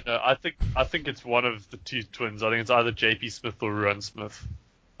harsh. I don't know. I think it's one of the two twins. I think it's either JP Smith or Ruan Smith.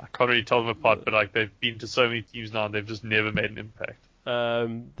 I can't really tell them apart, but like they've been to so many teams now and they've just never made an impact.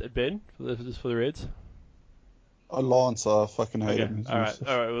 Ben, for the Reds. Lance, I fucking hate him. All right.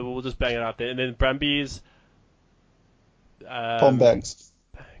 We'll just bang it out there, and then Brumbies. Tom Banks.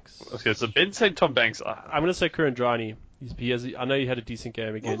 Okay, so Ben said Tom Banks. I'm going to say Kurandrani. I know he had a decent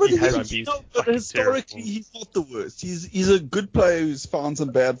game against Brumbies. But historically, he's not the worst. He's a good player who's found some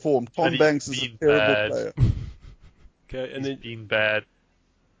bad form. Tom Banks is a terrible player. Okay, and he's been bad.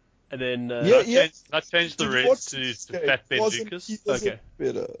 And then I changed the Reds to Fat Ben Lucas. Okay.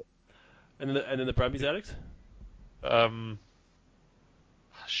 Better. And then the Brumbies, Alex.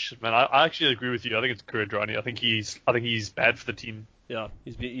 Shit, man, I actually agree with you. I think it's Kuradani. I think he's bad for the team. Yeah,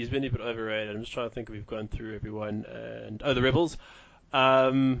 he's been a bit overrated. I'm just trying to think if we've gone through everyone. And the Rebels.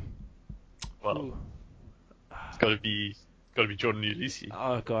 Well, it's got to be Jordan Ulysses.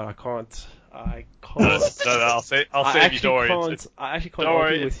 Oh God, I can't. No, I'll say you. Don't worry. I actually can't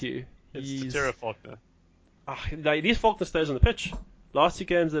argue with you. It's Terra Faulkner. At least Faulkner stays on the pitch. Last 2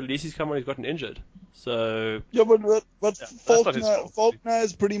 games that Ulysses come on, he's gotten injured. So yeah, but Faulkner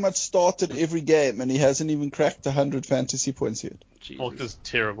has pretty much started every game, and he hasn't even cracked 100 fantasy points yet. Faulkner's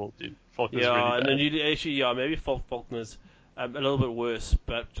terrible, dude. Faulkner's really bad. And then maybe Faulkner's a little bit worse.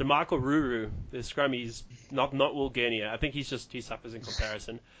 But to Michael Ruru, the scrum, he's not Will Genia. I think he suffers in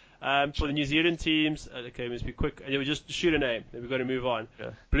comparison. For the New Zealand teams, okay, let's be quick. And we just shoot a name. Then we've got to move on.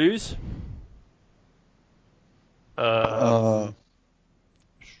 Yeah. Blues.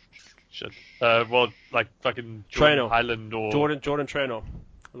 Shit. Well, like fucking Jordan Highland or Jordan Traynor,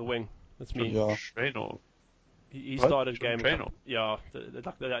 the wing. That's me. Yeah. Traynor. He started game. Yeah,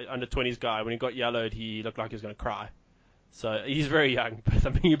 the under 20s guy. When he got yellowed, he looked like he was going to cry. So he's very young, but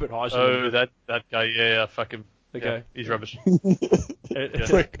I'm being a bit harsh. Oh, that guy. Yeah, fuck him. Okay, yeah, he's rubbish.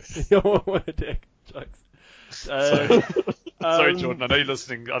 Prick. What a dick. Jokes. Sorry, Jordan. I know you're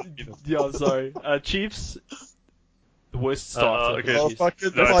listening. Yeah, I'm sorry. Chiefs. The worst start. Okay.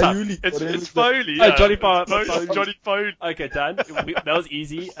 It's Foley. Yeah. Johnny Foley. Okay, done. That was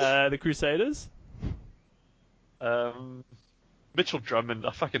easy. The Crusaders. Mitchell Drummond.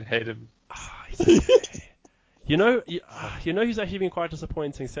 I fucking hate him. You know who's actually been quite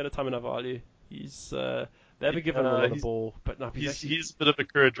disappointing. Senatama Navali. He's they haven't given him a lot of the ball, but no, he's a bit of a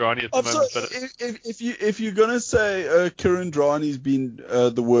Kuradani at the moment. But if you're gonna say Kuradani's been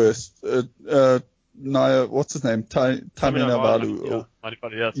the worst, Naya, what's his name? Taminavalu. Yeah.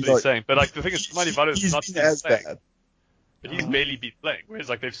 Manivalu, yeah, that's what he's saying. But like the thing is, Manivalu is not been as bad. But he's barely been playing. Whereas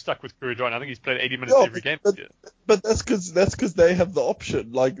like they've stuck with Kuradani. I think he's played 80 minutes every game this year. But that's because they have the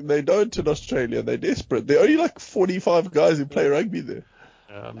option. Like they don't in Australia. They're desperate. There are only like 45 guys who play rugby there.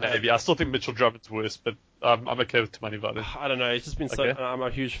 Maybe. I still think Mitchell Drummond's worse, but I'm okay with Tamanivalu. I don't know. It's just been so. I'm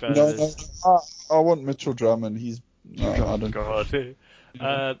a huge fan of this. I want Mitchell Drummond. I don't. God.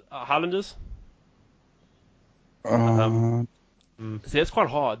 Highlanders. See, that's quite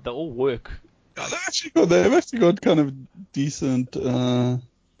hard. They all work. They've actually got kind of decent. I'm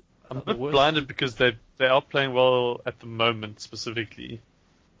a bit blinded because they are playing well at the moment specifically.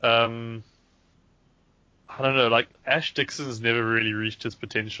 I don't know. Like Ash Dixon's never really reached his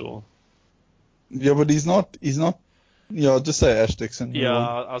potential. Yeah, but he's not. Yeah, I'll just say Ash Dixon. Yeah,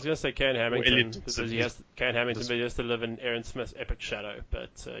 I was going to say Kane Hamilton because he has to live in Aaron Smith's epic shadow.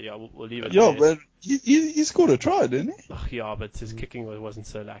 But yeah, we'll leave it. Yeah, there. but he scored a try, didn't he? Yeah, but his kicking wasn't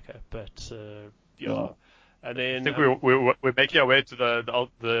so lacquer. But yeah. And then I think we're making our way to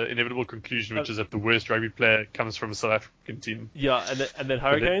the inevitable conclusion, which is that the worst rugby player comes from a South African team. Yeah, and then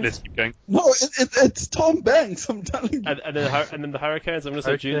Hurricanes. Let's keep going. No, it's Tom Banks. I'm telling you. And then the Hurricanes. I'm going to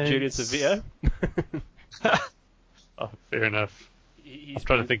say Julian Sevilla. Oh, fair enough. I'm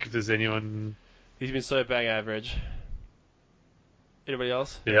trying to think if there's anyone. He's been so bang average. Anybody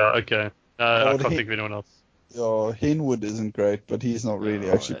else? Yeah, okay. I can't think of anyone else. Yeah, Henwood isn't great, but he's not really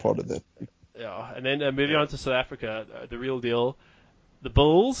actually part of that. Yeah, and then moving on to South Africa, the real deal. The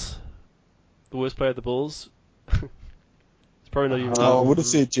Bulls. The worst player of the Bulls. It's probably not even... I would have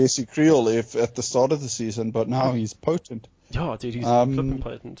said Jesse Creel at the start of the season, but now he's potent. Yeah, dude, he's flipping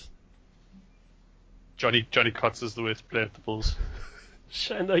potent. Johnny Kotz is the worst player of the Bulls.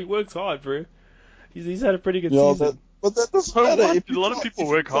 Shane, no, he works hard, bro. He's had a pretty good season. But that doesn't matter. A lot of people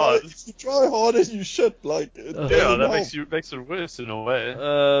work hard. If you try hard and you shit, like that makes it worse in a way.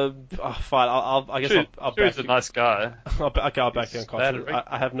 Fine. I'll back he's a nice guy. I'll back you on Kotz.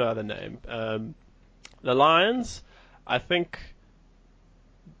 I have no other name. The Lions. I think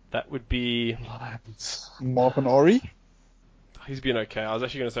that would be Marvin Orie. He's been okay. I was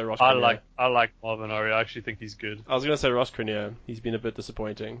actually going to say Ross Crinier. I like Marvin Orie. I actually think he's good. I was going to say Ross Crinier. He's been a bit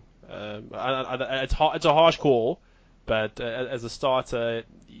disappointing. It's a harsh call, but as a starter,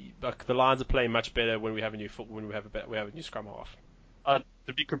 the Lions are playing much better when we have a new scrum half.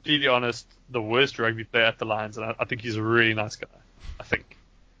 To be completely honest, the worst rugby player at the Lions, and I think he's a really nice guy. I think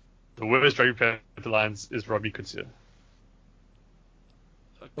the worst rugby player at the Lions is Robbie Coetzee.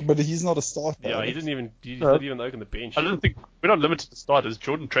 But he's not a starter. Yeah, he didn't even open the bench. I don't think we're not limited to starters.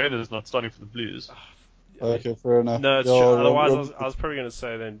 Jordan Traynor is not starting for the Blues. Okay, fair enough. No, it's true. Otherwise, I was probably going to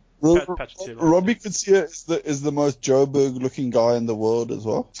say then. Robbie Coetzee is the most Joburg looking guy in the world as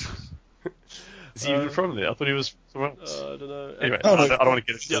well. Is he even from there? I thought he was somewhere else. I don't know. Anyway, I don't want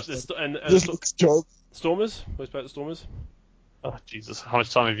to get into this. And just looks Joburg. Stormers? What about the Stormers? Oh Jesus! How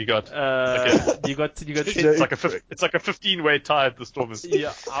much time have you got? You got. It's like a 15-way tie at the Stormers.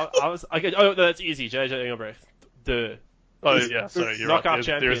 Yeah, I was. Okay. Oh, no, that's easy. JJ Engelbrecht. Oh yeah, sorry, you're knockout right.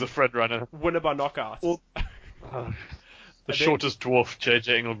 champion. There's a front runner. Winner by knockout. The shortest dwarf,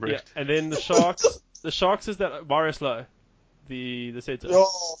 JJ Engelbrecht. Yeah, and then the Sharks. The Sharks is that Marius Lowe, the centre.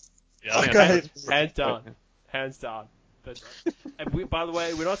 Oh, Yeah, hands down. But and by the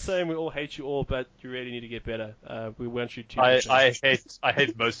way, we're not saying we all hate you all, but you really need to get better. We want you to. I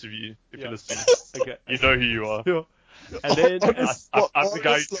hate most of you if you're listening. Okay. You know who you are. Yeah. And then I'm the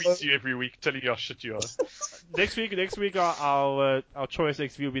guy who tweets you every week telling you how shit you are. Next week, our choice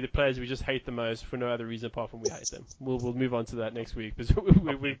XV will be the players we just hate the most for no other reason apart from we hate them. We'll move on to that next week because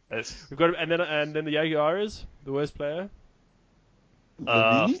we've got and then the Jaguars, the worst player.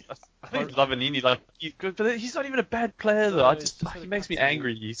 I think Lavanini, but he's not even a bad player though. He makes me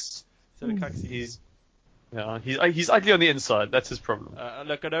angry. He's ugly on the inside. That's his problem.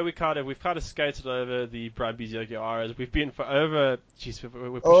 Look, I know we've kind of skated over the Brumbies Jaguars. We've been for over. Jeez,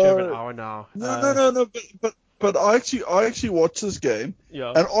 we're pushing over an hour now. No. But I actually watched this game.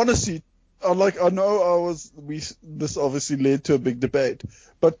 Yeah. And honestly, this obviously led to a big debate,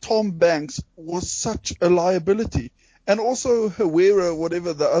 but Tom Banks was such a liability. And also Hawera,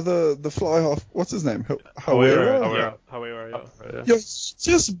 whatever the fly half, what's his name? Hawera. Yeah,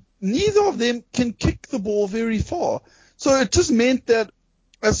 just neither of them can kick the ball very far. So it just meant that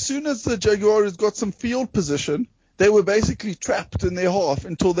as soon as the Jaguars got some field position, they were basically trapped in their half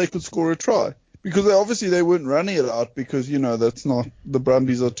until they could score a try. Because they weren't running it out because, that's not, the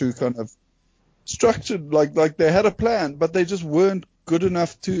Brumbies are too kind of structured, like they had a plan, but they just weren't good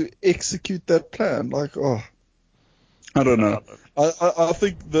enough to execute that plan. I don't know. I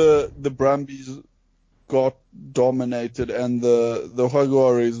think the Brumbies got dominated and the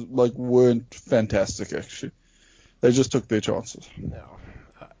Jaguars weren't fantastic actually. They just took their chances. No.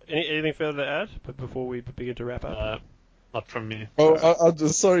 Anything further to add before we begin to wrap up? Not from me. Oh,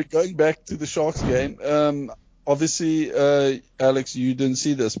 sorry. Going back to the Sharks game. Obviously, Alex, you didn't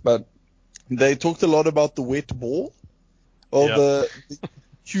see this, but they talked a lot about the wet ball or the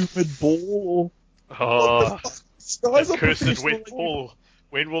humid ball. That cursed wet ball.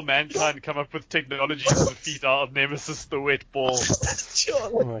 When will mankind come up with technology to defeat our nemesis, the wet ball?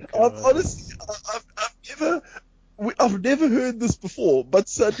 Oh my God. Honestly, I've never heard this before, but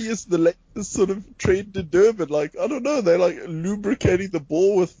suddenly it's the latest sort of trend in Durban. I don't know, they're lubricating the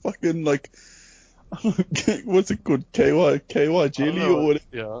ball with fucking what's it called? KY jelly or whatever.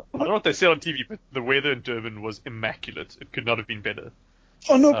 Yeah. I don't know what they said on TV, but the weather in Durban was immaculate. It could not have been better.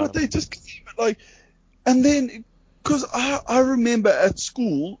 Oh no, but they just and then, because I remember at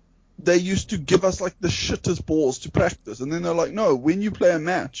school, they used to give us the shittest balls to practice. And then they're like, no, when you play a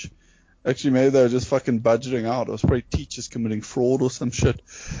match, actually maybe they were just fucking budgeting out. It was probably teachers committing fraud or some shit.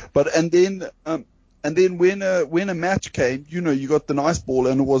 And then when a match came, you got the nice ball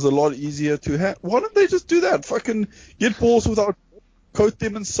and it was a lot easier to have. Why don't they just do that? Fucking get balls without, coat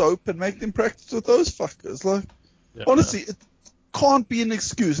them in soap and make them practice with those fuckers. Honestly, it can't be an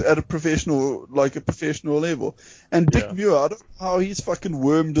excuse at a professional level. And Dick Muir, I don't know how he's fucking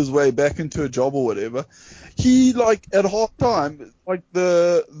wormed his way back into a job or whatever. He at half time,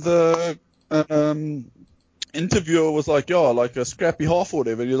 the interviewer was a scrappy half or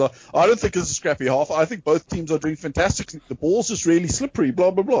whatever. And he's like, I don't think it's a scrappy half. I think both teams are doing fantastic. The ball's just really slippery,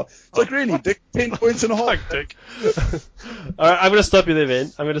 blah, blah, blah. It's really, Dick, 10 points and a half. Dick. All right, I'm going to stop you there,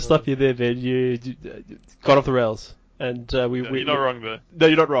 Ben. You got off the rails. And you're not wrong there. No,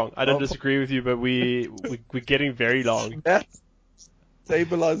 you're not wrong. I don't disagree with you, but we're getting very long. That's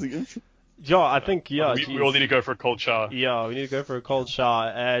stabilizing influence. Yeah, I think, we all need to go for a cold shower. Yeah, we need to go for a cold shower.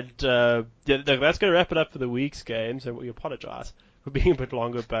 And that's going to wrap it up for the week's games, and we apologize for being a bit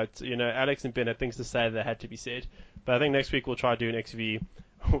longer, but, Alex and Ben had things to say that had to be said. But I think next week we'll try to do an XV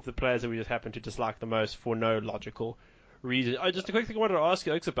of the players that we just happen to dislike the most for no logical reason. Just a quick thing I wanted to ask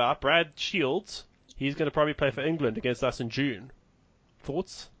you, Alex, about Brad Shields. He's going to probably play for England against us in June.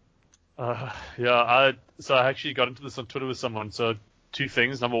 Thoughts? I actually got into this on Twitter with someone. So two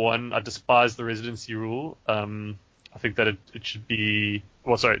things. Number one, I despise the residency rule. I think that it should be...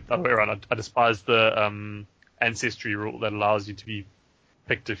 Well, sorry, the other way around. I despise the ancestry rule that allows you to be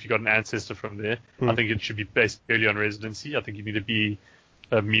picked if you got an ancestor from there. I think it should be based purely on residency. I think you need to be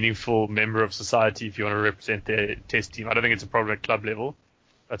a meaningful member of society if you want to represent their test team. I don't think it's a problem at club level.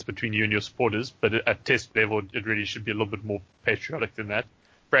 That's between you and your supporters, but at test level, it really should be a little bit more patriotic than that.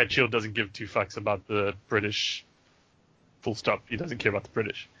 Brad Shield doesn't give two fucks about the British, full stop. He doesn't care about the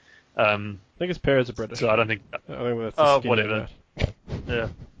British. I think his parents are British. So I don't think... whatever. Yeah.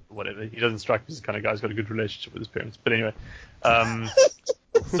 whatever. He doesn't strike me as the kind of guy who's got a good relationship with his parents. But anyway,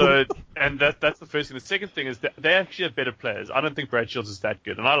 so and that's the first thing. The second thing is that they actually have better players. I don't think Brad Shields is that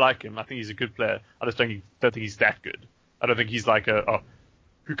good, and I like him. I think he's a good player. I just don't think he's that good. I don't think he's like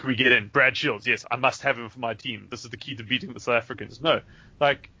who can we get in? Brad Shields. Yes, I must have him for my team. This is the key to beating the South Africans. No,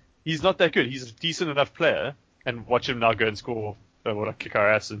 like he's not that good. He's a decent enough player, and watch him now go and score. Kick our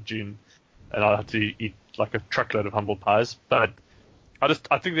ass in June, and I'll have to eat like a truckload of humble pies. But I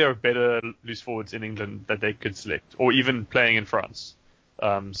think there are better loose forwards in England that they could select, or even playing in France.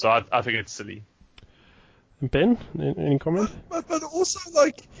 So I think it's silly. Ben, any comment? But also,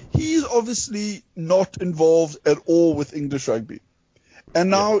 like, he's obviously not involved at all with English rugby.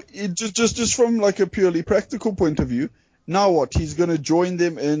 And now, it just from like a purely practical point of view, now what? He's going to join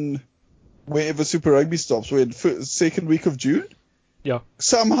them in wherever Super Rugby stops, second week of June? Yeah.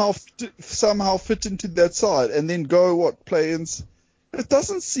 Somehow fit into that side and then go play in. It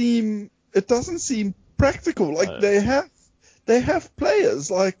doesn't seem practical. Like they have players.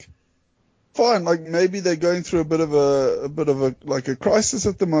 Like fine, like maybe they're going through a bit of a like a crisis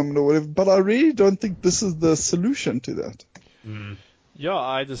at the moment or whatever. But I really don't think this is the solution to that. Mm. Yeah,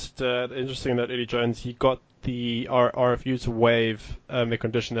 I just interesting that Eddie Jones he got the RFU to waive the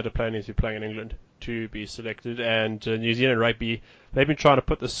condition that a player needs to be playing in England to be selected, and New Zealand Rugby, they've been trying to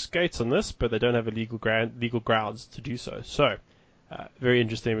put the skates on this, but they don't have a legal grounds to do so. So, very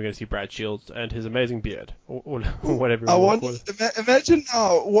interesting. We're going to see Brad Shields and his amazing beard, or whatever. I wonder. Imagine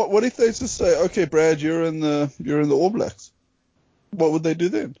now. What if they just say, "Okay, Brad, you're in the All Blacks." What would they do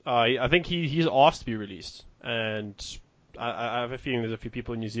then? I think he's asked to be released, and I have a feeling there's a few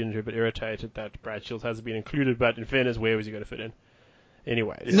people in New Zealand who are a bit irritated that Brad Shields hasn't been included. But in fairness, where was he going to fit in?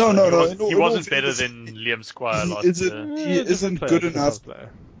 Anyway, no. He wasn't better than Liam Squire last year. He isn't good enough. That's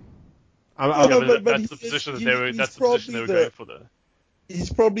the position they were going for, though.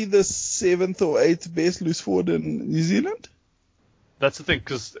 He's probably the 7th or 8th best loose forward in New Zealand. That's the thing,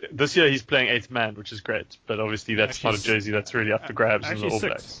 because this year he's playing 8th man, which is great, but obviously that's not a jersey that's really up for grabs in the All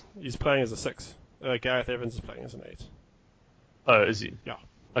Blacks. He's playing as a 6. Gareth Evans is playing as an 8. Oh, is he? Yeah.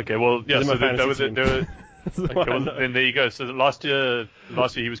 Okay, well, yeah, so there were okay, well, then there you go. So last year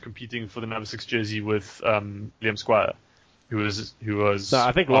he was competing for the number 6 jersey with Liam Squire, who was. No,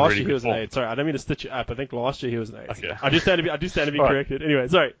 I think last year he was an 8. Sorry, I don't mean to stitch you up. I think last year he was an 8. Okay. I do stand to be corrected. Anyway,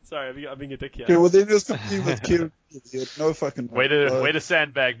 sorry, I'm being a dick here. Okay, well then just competing with Kieran. No fucking way to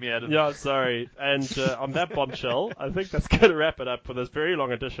sandbag me, Adam. Yeah, sorry. And on that bombshell, I think that's going to wrap it up for this very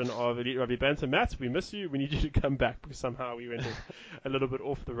long edition of Elite Rugby Banter. Matt, we miss you. We need you to come back because somehow we went a little bit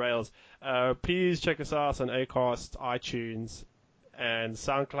off the rails. Please check us out on Acast, iTunes, and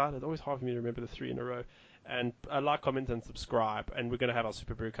SoundCloud. It's always hard for me to remember the 3 in a row. And like, comment, and subscribe. And we're going to have our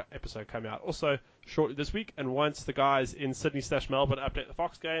Super Brew episode come out also shortly this week. And once the guys in Sydney/Melbourne update the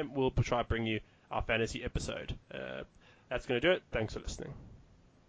Fox game, we'll try to bring you our fantasy episode. That's going to do it. Thanks for listening.